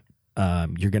are,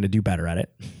 you're going to do better at it.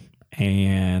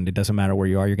 And it doesn't matter where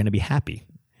you are, you're going to be happy.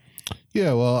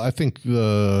 Yeah. Well, I think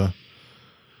at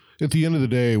the end of the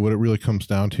day, what it really comes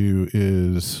down to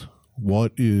is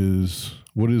what is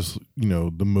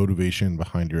the motivation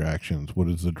behind your actions? What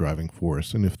is the driving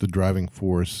force? And if the driving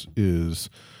force is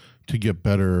to get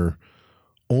better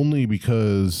only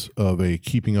because of a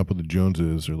keeping up with the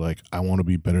Joneses, or like, I want to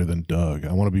be better than Doug,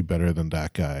 I want to be better than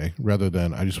that guy, rather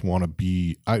than I just want to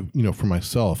be, for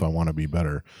myself, I want to be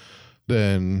better,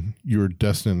 then you're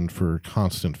destined for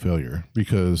constant failure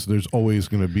because there's always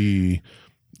going to be,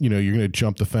 you're going to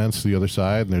jump the fence to the other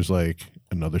side and there's like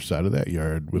another side of that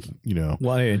yard with,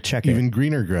 even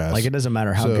greener grass. Like it doesn't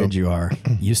matter how good you are,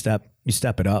 you step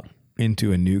it up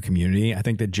into a new community. I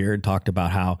think that Jared talked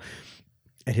about how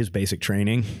at his basic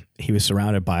training, he was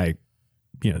surrounded by,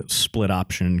 split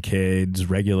option kids,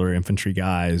 regular infantry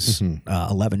guys, 11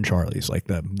 Charlies, like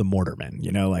the mortarmen,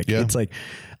 It's like,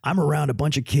 I'm around a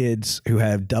bunch of kids who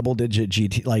have double digit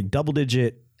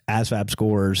ASVAB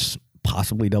scores,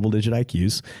 possibly double digit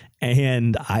IQs.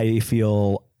 And I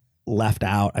feel left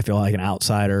out. I feel like an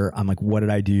outsider. I'm like, what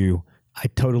did I do? I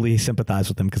totally sympathize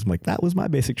with them because I'm like, that was my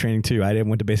basic training too. I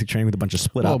went to basic training with a bunch of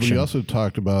split option. But he also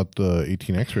talked about the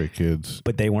 18 X-ray kids.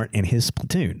 But they weren't in his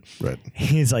platoon. Right.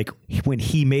 He's like, when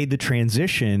he made the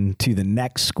transition to the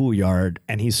next schoolyard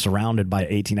and he's surrounded by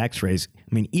 18 X-rays,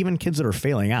 I mean, even kids that are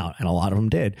failing out, and a lot of them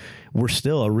did, were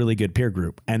still a really good peer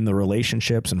group. And the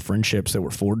relationships and friendships that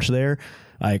were forged there,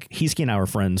 like Heesky and I were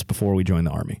friends before we joined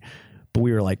the Army. But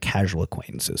we were like casual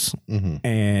acquaintances.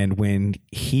 And when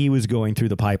he was going through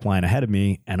the pipeline ahead of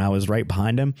me and I was right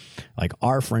behind him, like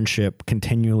our friendship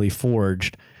continually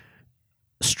forged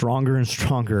stronger and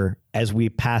stronger as we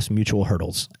passed mutual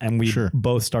hurdles. And we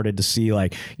both started to see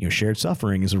like, shared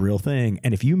suffering is a real thing.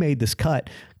 And if you made this cut,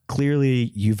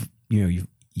 clearly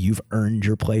you've earned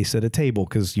your place at a table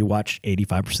because you watched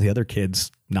 85% of the other kids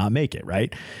not make it,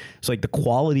 right? So like the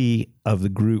quality of the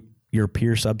group, your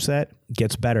peer subset,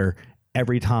 gets better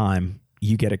every time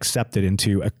you get accepted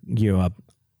into a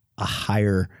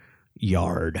higher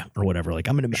yard or whatever. Like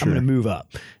I'm gonna move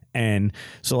up, and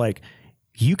so like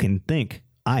you can think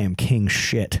I am king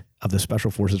shit of the Special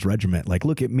Forces Regiment. Like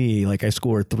look at me, like I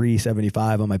scored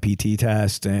 375 on my PT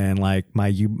test, and like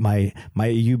my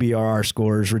UBRR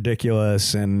score is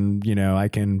ridiculous, and I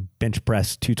can bench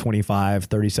press 225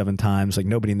 37 times. Like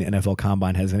nobody in the NFL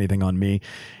Combine has anything on me.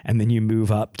 And then you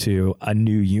move up to a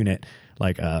new unit,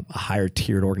 like a higher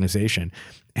tiered organization,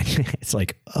 And it's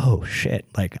like, oh shit,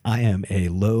 like I am a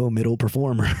low middle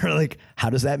performer. Like, how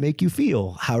does that make you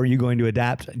feel? How are you going to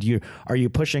adapt? Are you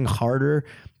pushing harder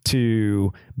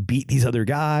to beat these other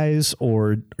guys,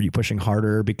 or are you pushing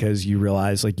harder because you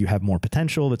realize like you have more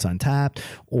potential that's untapped?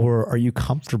 Or are you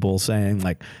comfortable saying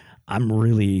like,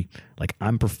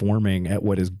 I'm performing at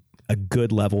what is a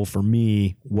good level for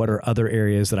me? What are other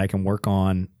areas that I can work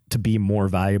on to be more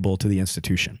valuable to the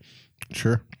institution?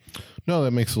 Sure. No,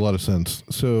 that makes a lot of sense.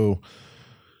 So, I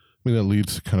mean, that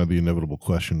leads to kind of the inevitable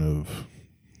question of,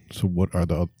 so what are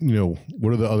the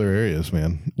other areas,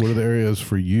 man? What are the areas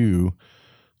for you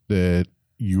that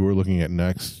you're looking at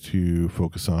next to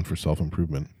focus on for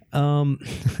self-improvement? I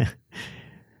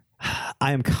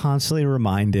am constantly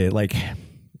reminded, like,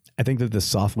 I think that the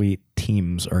Soflete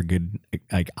teams are a good,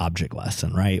 like, object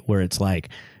lesson, right? Where it's like,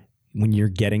 when you're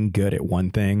getting good at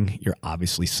one thing, you're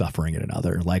obviously suffering at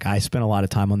another. Like, I spent a lot of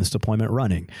time on this deployment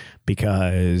running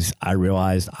because I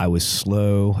realized I was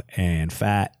slow and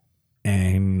fat,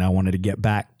 and I wanted to get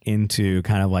back into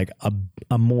kind of like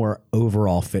a more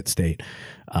overall fit state.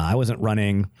 I wasn't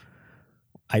running.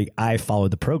 I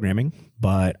followed the programming,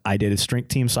 but I did a strength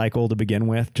team cycle to begin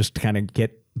with, just to kind of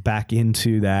get back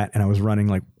into that. And I was running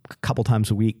like a couple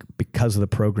times a week because of the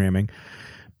programming.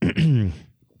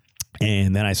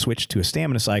 And then I switched to a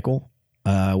stamina cycle,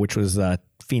 which was a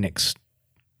Phoenix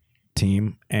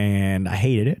team, and I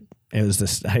hated it. It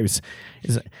was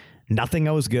nothing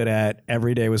I was good at.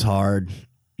 Every day was hard.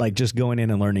 Like, just going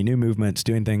in and learning new movements,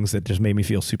 doing things that just made me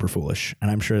feel super foolish. And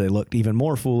I'm sure they looked even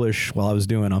more foolish while I was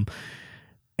doing them.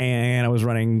 And I was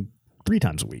running 3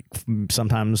 times a week,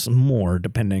 sometimes more,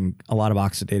 depending, a lot of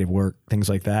oxidative work, things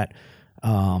like that.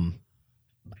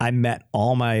 I met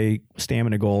all my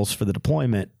stamina goals for the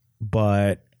deployment,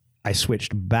 but I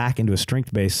switched back into a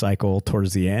strength-based cycle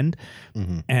towards the end.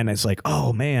 Mm-hmm. And it's like,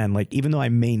 oh man, like, even though I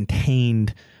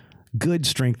maintained good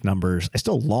strength numbers, I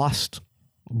still lost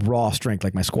raw strength.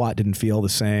 Like, my squat didn't feel the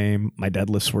same. My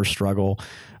deadlifts were a struggle.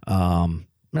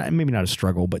 Maybe not a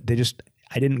struggle, but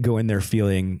I didn't go in there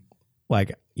feeling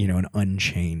like, an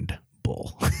unchained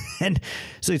bull. And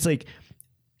so it's like,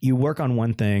 you work on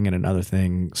one thing and another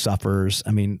thing suffers.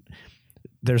 I mean,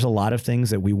 there's a lot of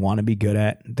things that we want to be good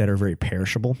at that are very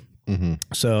perishable. Mm-hmm.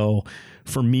 So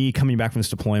for me, coming back from this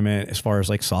deployment, as far as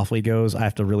like Soflete goes, I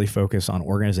have to really focus on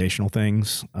organizational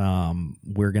things.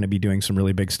 We're going to be doing some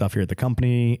really big stuff here at the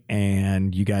company,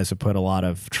 and you guys have put a lot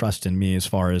of trust in me as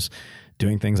far as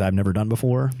doing things I've never done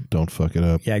before. Don't fuck it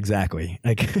up. Yeah, exactly.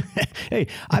 Like, hey,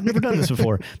 I've never done this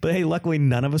before, but hey, luckily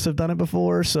none of us have done it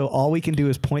before. So all we can do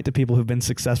is point to people who've been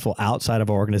successful outside of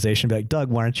our organization, be like,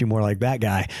 Doug, why aren't you more like that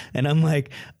guy? And I'm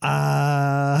like,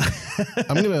 I'm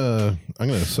gonna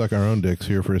suck our own dicks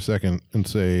here for a second and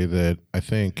say that I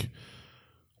think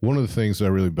one of the things that I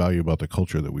really value about the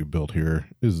culture that we built here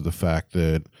is the fact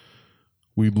that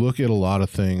we look at a lot of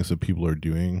things that people are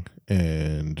doing,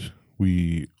 and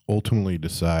we ultimately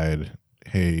decide,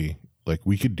 hey, like,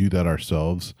 we could do that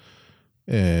ourselves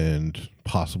and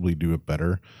possibly do it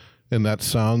better. And that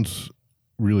sounds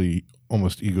really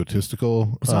almost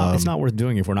egotistical. It's not worth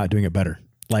doing if we're not doing it better.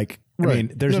 Like, right. I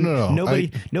mean, there's nobody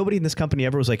in this company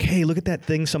ever was like, hey, look at that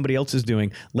thing somebody else is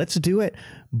doing. Let's do it,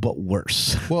 but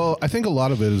worse. Well, I think a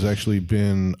lot of it has actually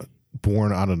been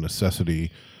born out of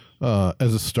necessity.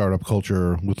 As a startup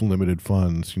culture with limited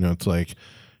funds, it's like,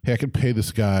 hey, I could pay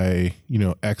this guy,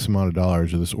 X amount of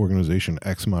dollars, or this organization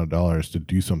X amount of dollars to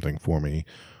do something for me.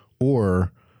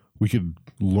 Or we could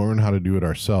learn how to do it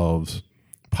ourselves,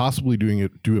 possibly do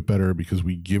it better because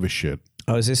we give a shit.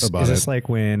 Oh, is this like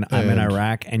when I'm in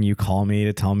Iraq and you call me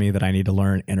to tell me that I need to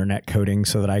learn internet coding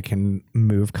so that I can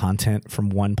move content from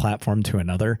one platform to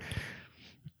another?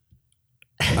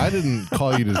 I didn't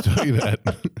call you to tell you that.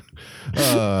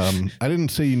 I didn't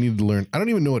say you needed to learn. I don't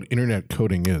even know what internet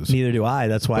coding is. Neither do I.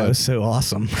 That's why it was so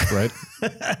awesome. Right?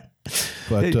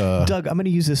 But Doug, I'm going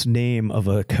to use this name of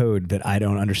a code that I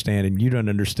don't understand and you don't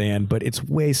understand, but it's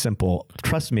way simple.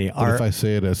 Trust me. If I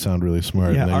say it, I sound really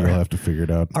smart, and then you'll have to figure it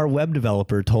out. Our web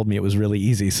developer told me it was really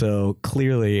easy, so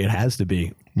clearly it has to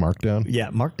be. Markdown? Yeah,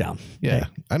 Markdown. Yeah.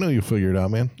 I know you'll figure it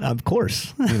out, man. Of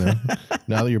course.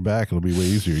 Now that you're back, it'll be way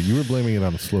easier. You were blaming it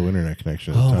on a slow internet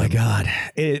connection. Oh, my God.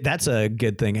 That's a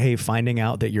good thing. Hey, finding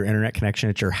out that your internet connection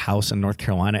at your house in North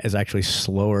Carolina is actually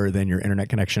slower than your internet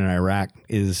connection in Iraq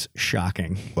is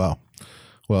shocking. Wow.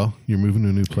 Well, you're moving to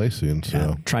a new place soon, so.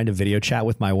 Yeah, trying to video chat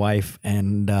with my wife,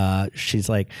 and she's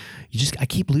like, I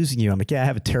keep losing you. I'm like, yeah, I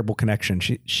have a terrible connection.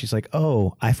 She's like,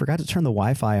 oh, I forgot to turn the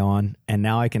Wi-Fi on, and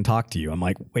now I can talk to you. I'm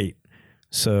like, wait,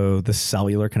 so the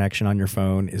cellular connection on your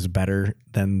phone is better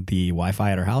than the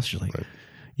Wi-Fi at our house? She's like, right.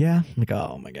 Yeah. I'm like,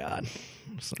 oh my God.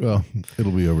 So. Well,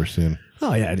 it'll be over soon.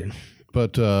 Oh yeah, I did.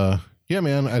 But yeah,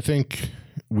 man, I think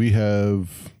we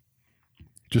have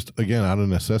just, again, out of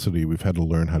necessity, we've had to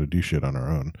learn how to do shit on our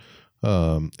own.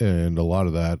 And a lot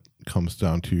of that comes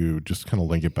down to, just kind of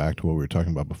link it back to what we were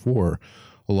talking about before.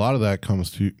 A lot of that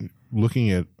comes to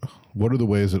looking at what are the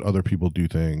ways that other people do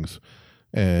things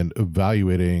and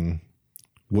evaluating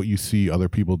what you see other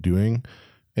people doing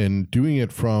and doing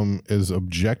it from as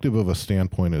objective of a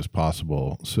standpoint as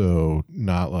possible. So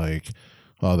not like,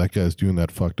 oh, that guy's doing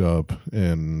that fucked up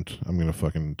and I'm going to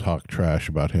fucking talk trash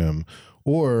about him,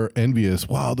 or envious.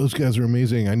 Wow, those guys are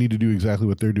amazing. I need to do exactly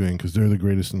what they're doing because they're the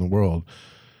greatest in the world.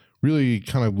 Really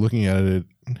kind of looking at it,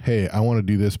 hey, I want to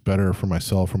do this better for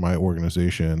myself, for my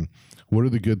organization. What are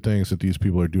the good things that these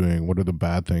people are doing? What are the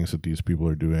bad things that these people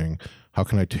are doing? How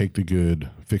can I take the good,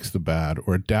 fix the bad,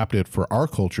 or adapt it for our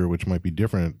culture, which might be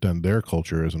different than their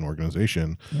culture as an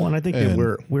organization? Well, and I think that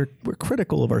we're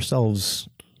critical of ourselves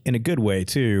in a good way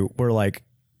too. We're like,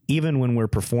 even when we're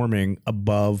performing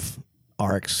above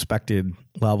our expected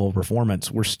level of performance,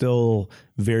 we're still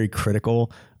very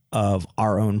critical of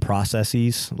our own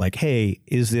processes. Like, hey,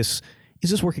 is this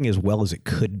working as well as it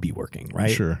could be working? Right?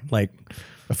 Sure. Like,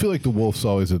 I feel like the wolf's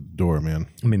always at the door, man.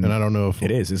 I mean, and I don't know if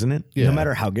it is, isn't it? Yeah. No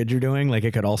matter how good you're doing, like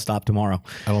it could all stop tomorrow.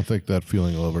 I don't think that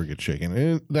feeling will ever get shaken.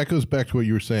 And that goes back to what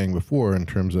you were saying before in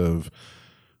terms of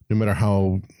no matter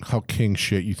how king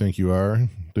shit you think you are,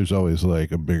 there's always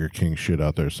like a bigger king shit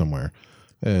out there somewhere.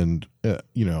 And,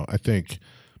 I think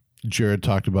Jared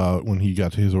talked about when he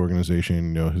got to his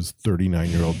organization, his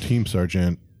 39-year-old team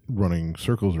sergeant running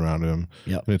circles around him.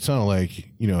 Yep. And it sounded like,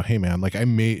 hey, man, like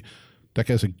that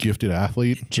guy's a gifted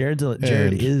athlete. Jared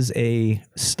is a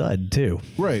stud too.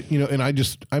 Right. And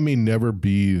I may never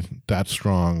be that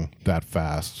strong, that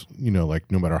fast,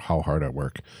 like no matter how hard I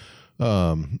work.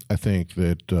 I think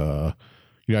that,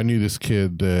 I knew this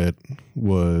kid that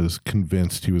was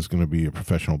convinced he was going to be a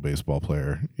professional baseball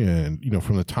player. And,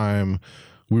 from the time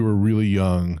we were really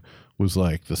young, was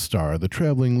like the star of the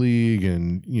traveling league.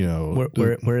 And,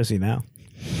 where is he now?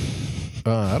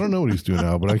 I don't know what he's doing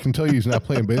now, but I can tell you he's not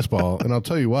playing baseball, and I'll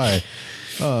tell you why.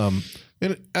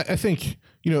 And I think,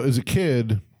 as a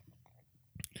kid,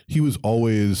 he was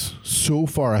always so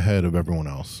far ahead of everyone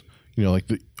else.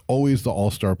 Always the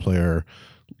all-star player,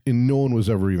 and no one was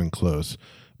ever even close.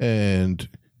 And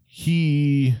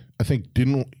I think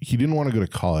didn't want to go to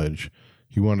college.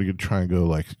 He wanted to try and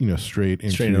go straight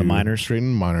into the minors. Straight into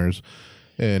the minors.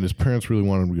 And his parents really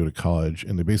wanted him to go to college,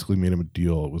 and they basically made him a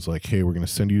deal. It was like, hey, we're going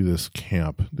to send you this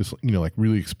camp, this,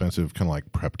 really expensive kind of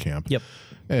like prep camp. Yep.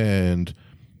 And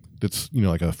it's,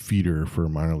 like a feeder for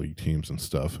minor league teams and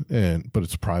stuff. But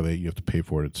it's private. You have to pay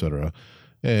for it, et cetera.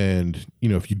 And,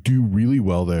 if you do really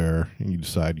well there and you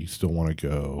decide you still want to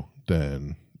go,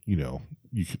 then, you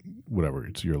can, whatever,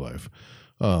 it's your life.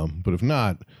 But if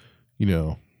not,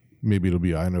 maybe it'll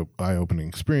be an eye-opening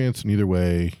experience. And either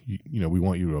way, we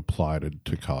want you to apply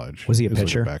to college. Was he a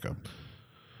pitcher? Like a backup.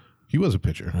 He was a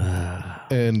pitcher.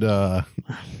 And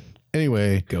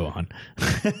anyway. Go on.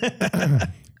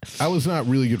 I was not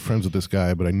really good friends with this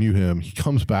guy, but I knew him. He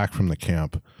comes back from the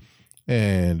camp,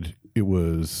 and he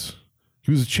was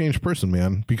a changed person,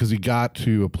 man, because he got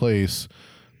to a place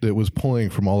that was pulling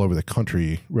from all over the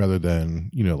country rather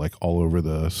than, like all over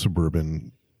the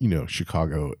suburban,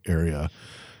 Chicago area.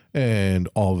 And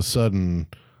all of a sudden,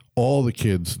 all the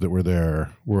kids that were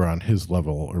there were on his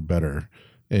level or better.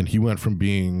 And he went from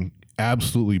being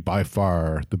absolutely by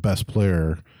far the best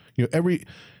player,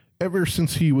 ever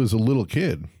since he was a little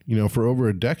kid, for over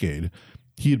a decade,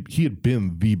 he had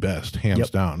been the best, hands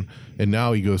down. And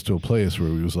now he goes to a place where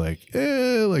he was like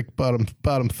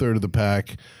bottom third of the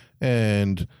pack.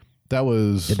 And that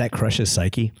was... Did that crush his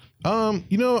psyche?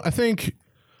 I think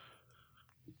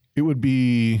it would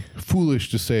be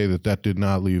foolish to say that did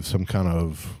not leave some kind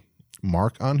of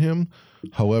mark on him.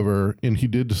 However, and he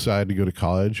did decide to go to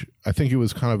college. I think it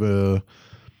was kind of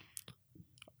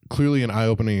clearly an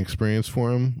eye-opening experience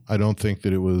for him. I don't think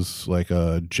that it was like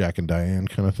a Jack and Diane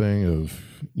kind of thing of,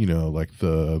 like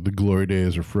the glory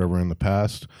days are forever in the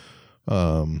past.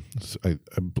 I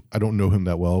don't know him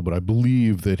that well, but I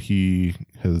believe that he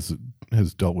has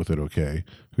dealt with it okay.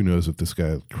 Who knows if this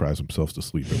guy cries himself to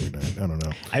sleep every night? I don't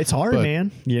know. It's hard,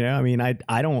 man. I mean, I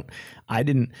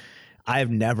have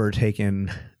never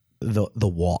taken the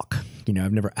walk. I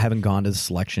haven't gone to the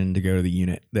selection to go to the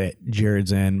unit that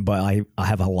Jared's in, but I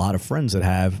have a lot of friends that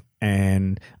have,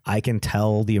 and I can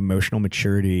tell the emotional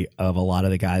maturity of a lot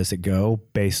of the guys that go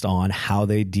based on how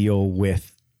they deal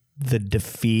with the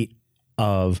defeat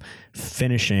of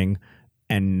finishing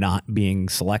and not being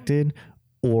selected,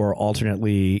 or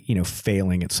alternately,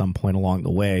 failing at some point along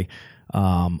the way.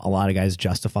 A lot of guys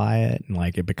justify it, and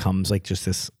like it becomes like just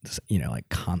this like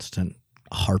constant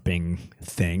harping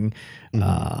thing.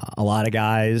 A lot of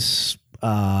guys,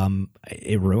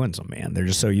 it ruins them, man. They're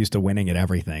just so used to winning at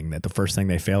everything that the first thing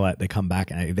they fail at, they come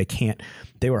back and they can't.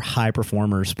 They were high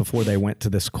performers before they went to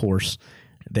this course.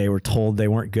 They were told they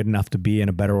weren't good enough to be in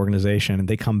a better organization, and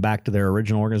they come back to their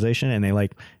original organization and they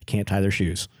like can't tie their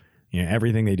shoes.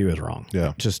 Everything they do is wrong.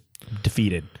 Yeah, just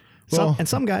defeated. Well,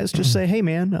 Some guys just say, hey,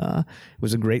 man, it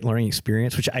was a great learning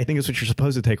experience, which I think is what you're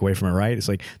supposed to take away from it, right? It's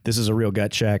like, this is a real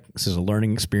gut check. This is a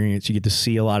learning experience. You get to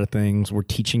see a lot of things. We're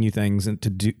teaching you things and to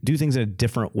do things in a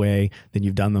different way than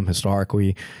you've done them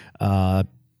historically.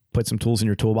 Put some tools in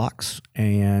your toolbox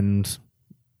and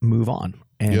move on.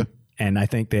 And I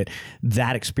think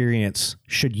that experience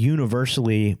should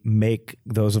universally make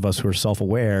those of us who are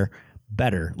self-aware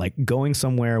better. Like going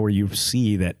somewhere where you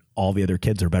see that all the other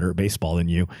kids are better at baseball than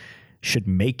you should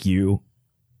make you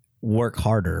work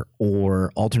harder,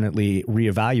 or alternately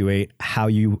reevaluate how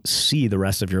you see the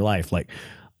rest of your life. Like,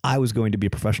 I was going to be a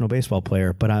professional baseball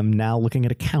player, but I'm now looking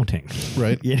at accounting.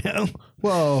 Right.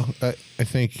 Well, I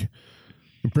think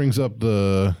it brings up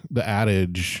the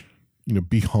adage,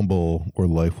 be humble or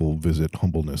life will visit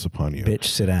humbleness upon you. Bitch,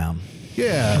 sit down.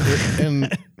 Yeah.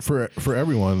 And for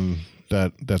everyone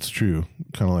that's true.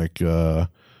 Kind of like,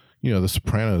 The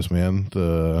Sopranos, man,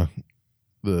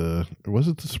 was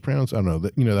it The Sopranos? I don't know.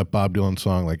 That Bob Dylan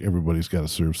song, like everybody's got to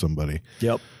serve somebody.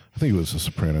 Yep. I think it was The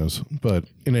Sopranos, but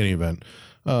in any event,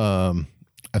 I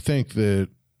think that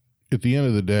at the end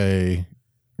of the day,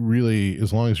 really,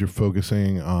 as long as you're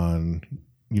focusing on,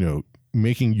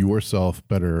 making yourself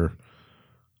better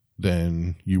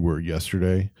than you were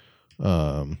yesterday,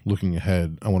 looking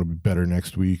ahead, I want to be better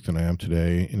next week than I am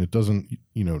today. And it doesn't,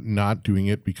 not doing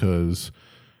it because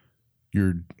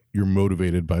you're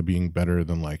motivated by being better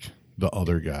than like the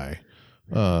other guy.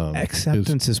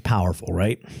 Acceptance is powerful,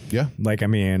 right? Yeah. Like, I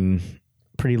mean,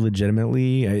 pretty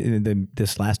legitimately,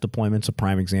 this last deployment's a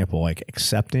prime example. Like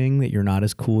accepting that you're not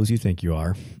as cool as you think you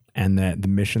are, and that the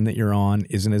mission that you're on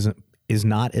is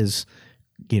not as,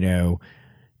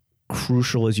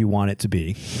 crucial as you want it to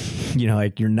be.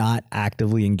 Like you're not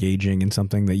actively engaging in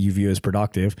something that you view as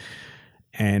productive,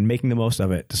 and making the most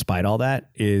of it despite all that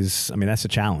that's a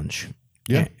challenge.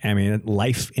 Yeah. I mean,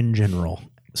 life in general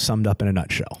summed up in a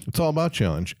nutshell. It's all about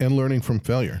challenge and learning from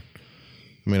failure.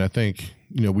 I mean, I think,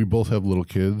 we both have little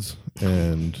kids,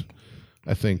 and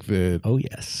I think that... Oh,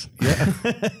 yes. Yeah.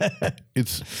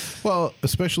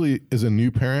 Especially as a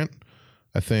new parent,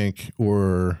 I think,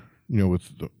 or,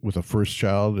 with a first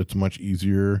child, it's much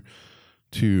easier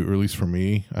to, or at least for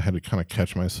me, I had to kind of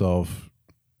catch myself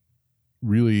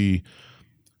really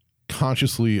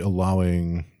consciously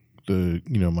allowing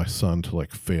my son to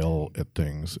like fail at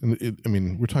things.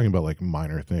 And we're talking about like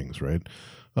minor things, right?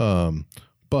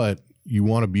 But you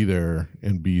want to be there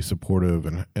and be supportive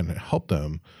and help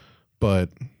them.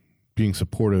 But being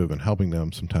supportive and helping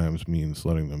them sometimes means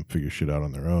letting them figure shit out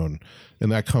on their own.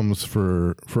 And that comes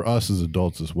for us as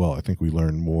adults as well. I think we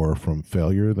learn more from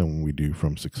failure than we do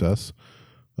from success.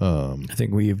 I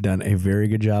think we've done a very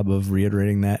good job of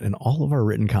reiterating that in all of our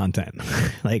written content.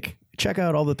 Like, check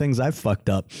out all the things I've fucked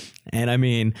up. And I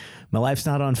mean, my life's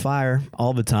not on fire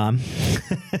all the time.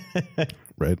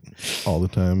 Right. All the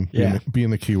time. Yeah. Being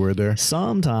the key word there.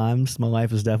 Sometimes my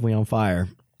life is definitely on fire,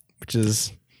 which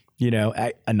is, you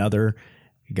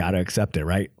got to accept it,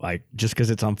 right? Like, just because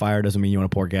it's on fire doesn't mean you want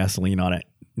to pour gasoline on it.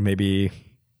 Maybe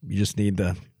you just need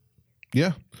the...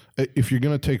 Yeah. If you're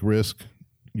going to take risk,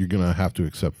 you're going to have to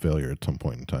accept failure at some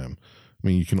point in time. I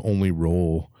mean, you can only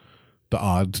roll the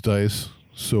odds dice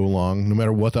so long, no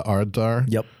matter what the odds are.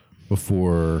 Yep.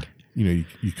 Before, you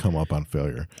come up on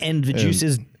failure. And the juice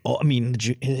is...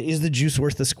 is the juice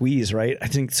worth the squeeze, right? I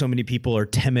think so many people are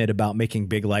timid about making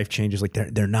big life changes. Like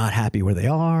they're not happy where they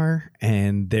are,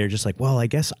 and they're just like, well, I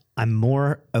guess I'm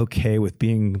more okay with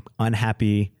being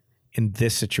unhappy in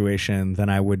this situation than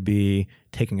I would be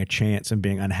taking a chance and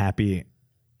being unhappy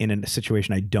in a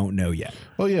situation I don't know yet.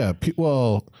 Oh yeah.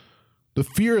 The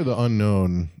fear of the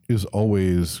unknown is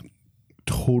always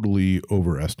totally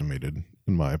overestimated,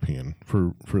 in my opinion,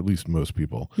 for at least most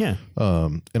people. Yeah.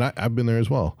 And I've been there as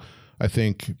well. I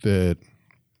think that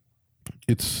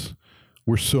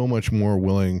we're so much more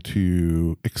willing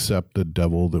to accept the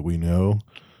devil that we know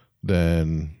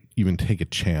than even take a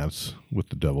chance with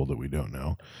the devil that we don't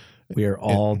know. We are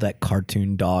all that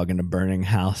cartoon dog in a burning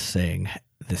house saying,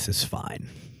 this is fine.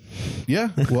 Yeah.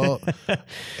 Well,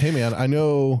 hey man, I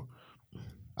know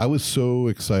I was so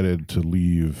excited to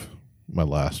leave my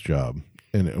last job,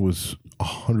 and it was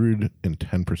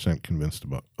 110% convinced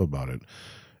about it.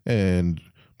 And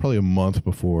probably a month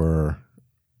before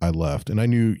I left, and I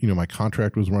knew, my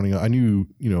contract was running out. I knew,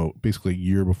 basically a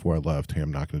year before I left, hey,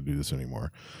 I'm not going to do this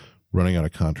anymore, running out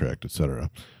of contract, etc.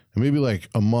 And maybe like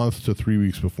a month to 3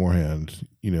 weeks beforehand,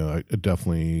 I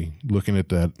definitely looking at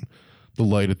that, the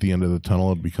light at the end of the tunnel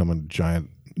had become a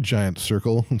giant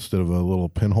circle instead of a little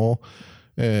pinhole.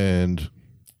 And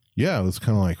yeah, it was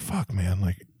kind of like, fuck, man,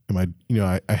 like,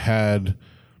 I had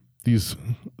these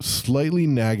slightly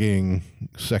nagging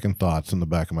second thoughts in the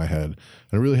back of my head. And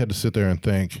I really had to sit there and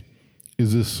think,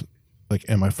 is this, like,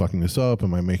 am I fucking this up?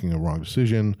 Am I making a wrong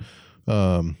decision?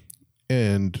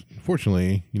 And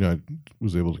fortunately, I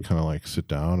was able to kind of like sit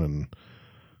down and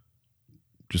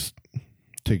just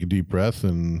take a deep breath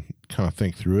and kind of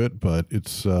think through it. But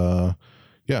it's hard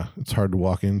to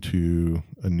walk into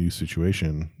a new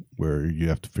situation where you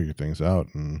have to figure things out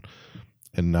and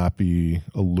not be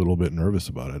a little bit nervous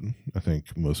about it. I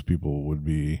think most people would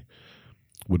be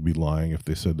lying if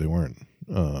they said they weren't.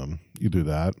 Either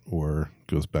that or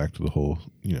goes back to the whole,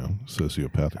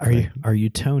 sociopathic. Are you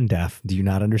tone deaf? Do you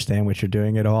not understand what you're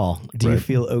doing at all? Do you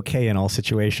feel okay in all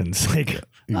situations? Like,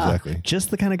 exactly.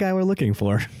 Just the kind of guy we're looking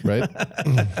for. Right.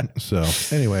 So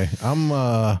anyway,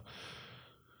 I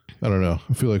don't know.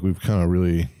 I feel like we've kind of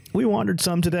really wandered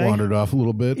off a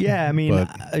little bit. Yeah, I mean,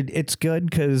 it's good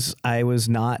because I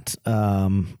wasn't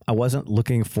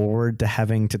looking forward to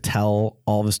having to tell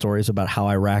all the stories about how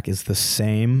Iraq is the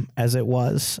same as it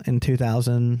was in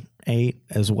 2008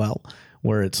 as well,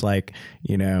 where it's like,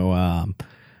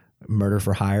 murder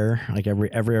for hire. Like every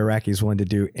Iraqi is willing to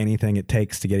do anything it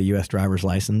takes to get a U.S. driver's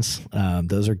license.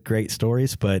 Those are great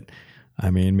stories, but I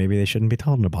mean, maybe they shouldn't be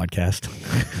told in a podcast.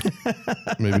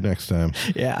 Maybe next time.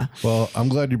 Yeah. Well, I'm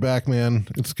glad you're back, man.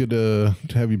 It's good to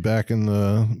have you back in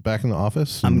the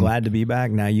office. I'm glad to be back.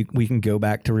 Now we can go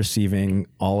back to receiving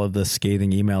all of the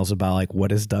scathing emails about like, what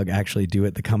does Doug actually do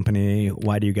at the company?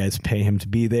 Why do you guys pay him to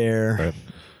be there? Right.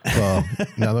 Well,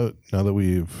 now that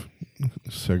we've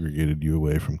segregated you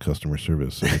away from customer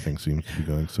service, everything seems to be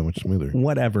going so much smoother.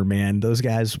 Whatever, man. Those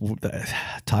guys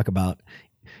talk about.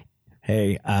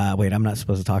 Hey, wait, I'm not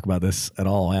supposed to talk about this at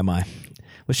all, am I?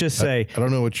 Let's just say... I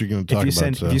don't know what you're going to talk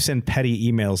about. If you send petty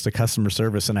emails to customer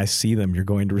service and I see them, you're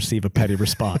going to receive a petty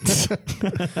response.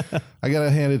 I got to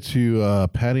hand it to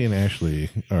Patty and Ashley,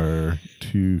 our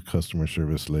two customer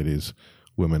service ladies,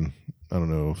 women. I don't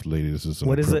know if ladies is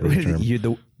an appropriate term.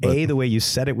 The way you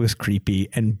said it was creepy,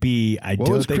 and B, I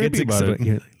don't think it's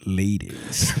exciting.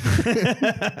 Ladies.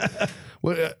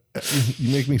 What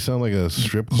you make me sound like a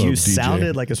strip club DJ. You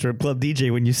sounded like a strip club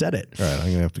DJ when you said it. All right,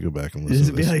 I'm gonna have to go back and listen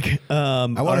to this. Be like,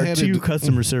 our two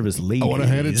customer service ladies. I want to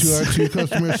hand it to our two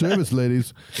customer service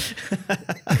ladies.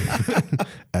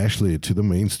 Ashley, to the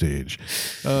main stage.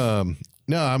 No,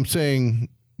 I'm saying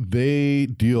they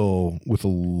deal with a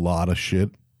lot of shit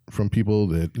from people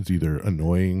that is either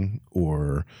annoying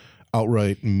or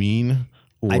outright mean.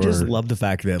 Or I just love the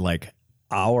fact that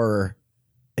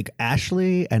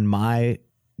Ashley and my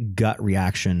gut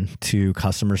reaction to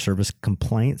customer service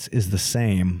complaints is the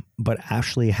same, but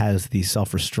Ashley has the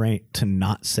self-restraint to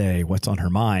not say what's on her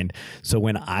mind. So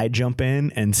when I jump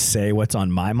in and say what's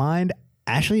on my mind,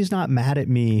 Ashley's not mad at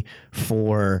me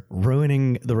for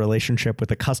ruining the relationship with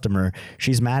the customer.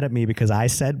 She's mad at me because I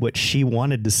said what she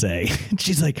wanted to say.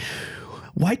 She's like,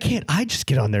 why can't I just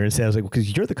get on there and say, I was like,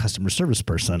 because you're the customer service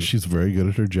person. She's very good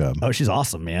at her job. Oh, she's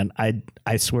awesome, man.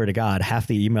 I swear to God, half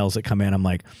the emails that come in, I'm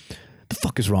like, the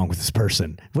fuck is wrong with this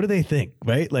person? What do they think?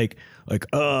 Right?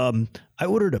 I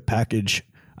ordered a package.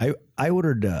 I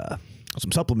ordered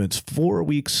some supplements 4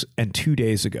 weeks and 2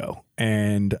 days ago,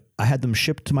 and I had them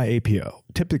shipped to my APO.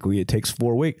 Typically, it takes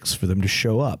 4 weeks for them to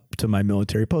show up to my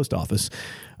military post office.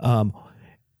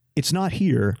 It's not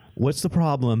here. What's the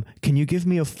problem? Can you give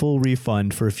me a full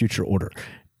refund for a future order?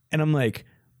 And I'm like,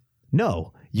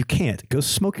 no, you can't. Go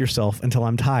smoke yourself until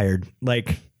I'm tired.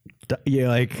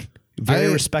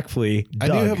 Very respectfully, Doug.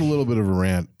 I do have a little bit of a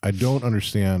rant. I don't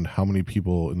understand how many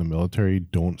people in the military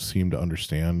don't seem to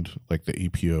understand like the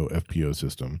APO, FPO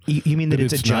system. You mean that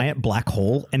it's a giant black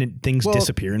hole and things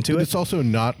disappear into it? It's also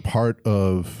not part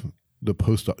of the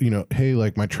post, hey,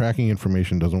 like my tracking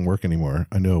information doesn't work anymore.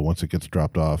 I know once it gets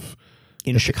dropped off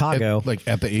in Chicago,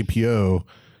 at the APO,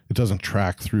 it doesn't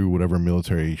track through whatever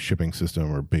military shipping system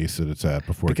or base that it's at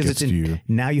before it gets to you.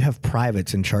 Now you have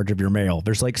privates in charge of your mail.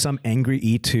 There's like some angry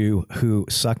E2 who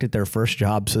sucked at their first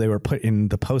job, so they were put in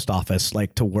the post office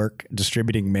to work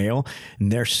distributing mail,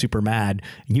 and they're super mad.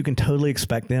 And you can totally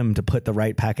expect them to put the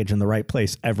right package in the right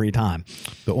place every time.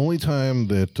 The only time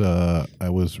that I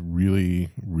was really,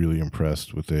 really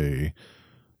impressed with a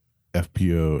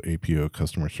FPO, APO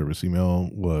customer service email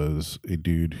was a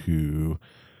dude who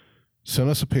sent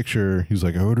us a picture. He's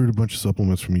like, I ordered a bunch of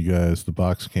supplements from you guys. The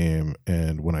box came,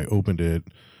 and when I opened it,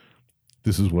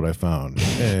 this is what I found.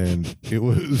 And it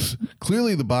was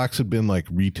clearly the box had been like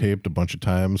retaped a bunch of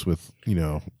times with,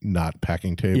 not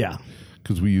packing tape. Yeah.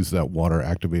 Because we use that water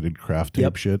activated craft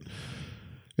tape shit.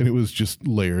 And it was just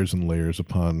layers and layers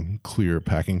upon clear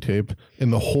packing tape.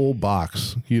 And the whole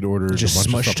box, he had ordered Just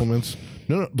a bunch smushed. of supplements.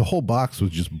 No, the whole box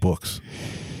was just books.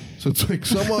 So it's like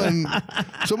someone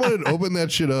had opened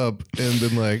that shit up and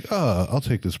been like, oh, I'll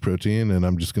take this protein and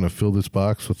I'm just going to fill this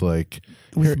box with like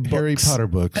Harry Potter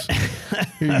books.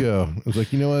 Here you go. I was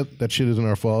like, you know what? That shit isn't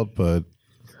our fault, but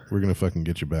we're going to fucking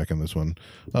get you back on this one.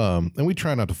 And we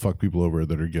try not to fuck people over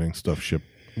that are getting stuff shipped.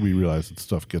 We realize that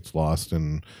stuff gets lost,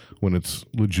 and when it's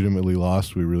legitimately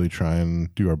lost, we really try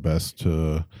and do our best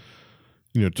to,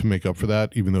 to make up for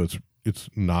that, even though it's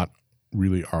not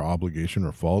really our obligation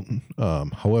or fault.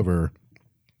 However,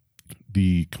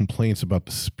 the complaints about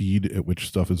the speed at which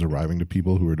stuff is arriving to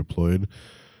people who are deployed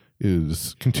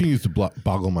continues to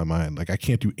boggle my mind. Like, I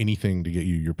can't do anything to get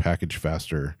you your package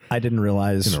faster. I didn't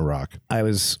realize in Iraq.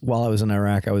 While I was in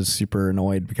Iraq, I was super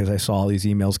annoyed because I saw all these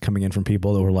emails coming in from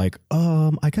people that were like,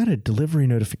 I got a delivery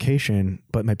notification,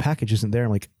 but my package isn't there. I'm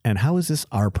like, and how is this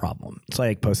our problem? So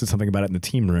I posted something about it in the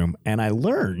team room, and I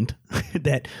learned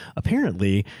that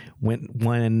apparently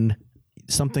when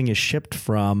something is shipped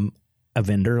from a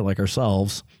vendor like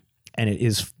ourselves, and it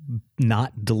is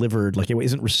not delivered, like it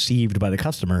isn't received by the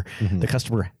customer, the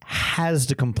customer has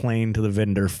to complain to the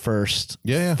vendor first.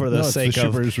 For the sake it's the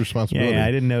of shipper's responsibility. Yeah,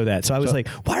 I didn't know that. So I was like,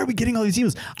 why are we getting all these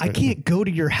emails? I can't go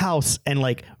to your house and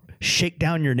like shake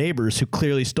down your neighbors who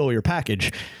clearly stole your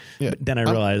package. Yeah. But then I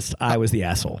realized I was the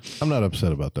asshole. I'm not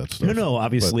upset about that stuff. No,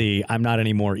 obviously I'm not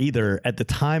anymore either. At the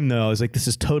time though, I was like, this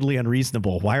is totally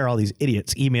unreasonable. Why are all these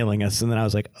idiots emailing us? And then I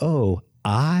was like, oh,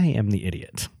 I am the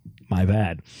idiot. My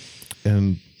bad.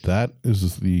 And that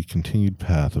is the continued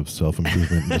path of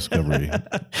self-improvement and discovery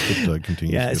that Doug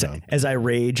continues to go down. As I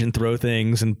rage and throw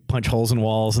things and punch holes in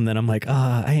walls, and then I'm like,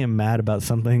 I am mad about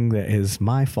something that is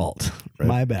my fault. Right.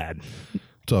 My bad.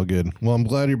 It's all good. Well, I'm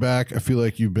glad you're back. I feel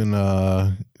like you've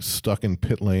been stuck in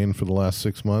pit lane for the last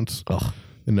 6 months. Ugh.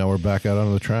 And now we're back out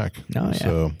on the track. Oh, yeah.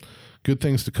 So good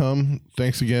things to come.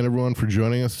 Thanks again, everyone, for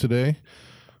joining us today.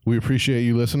 We appreciate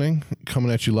you listening.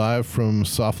 Coming at you live from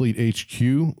Softlete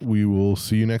HQ. We will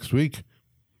see you next week.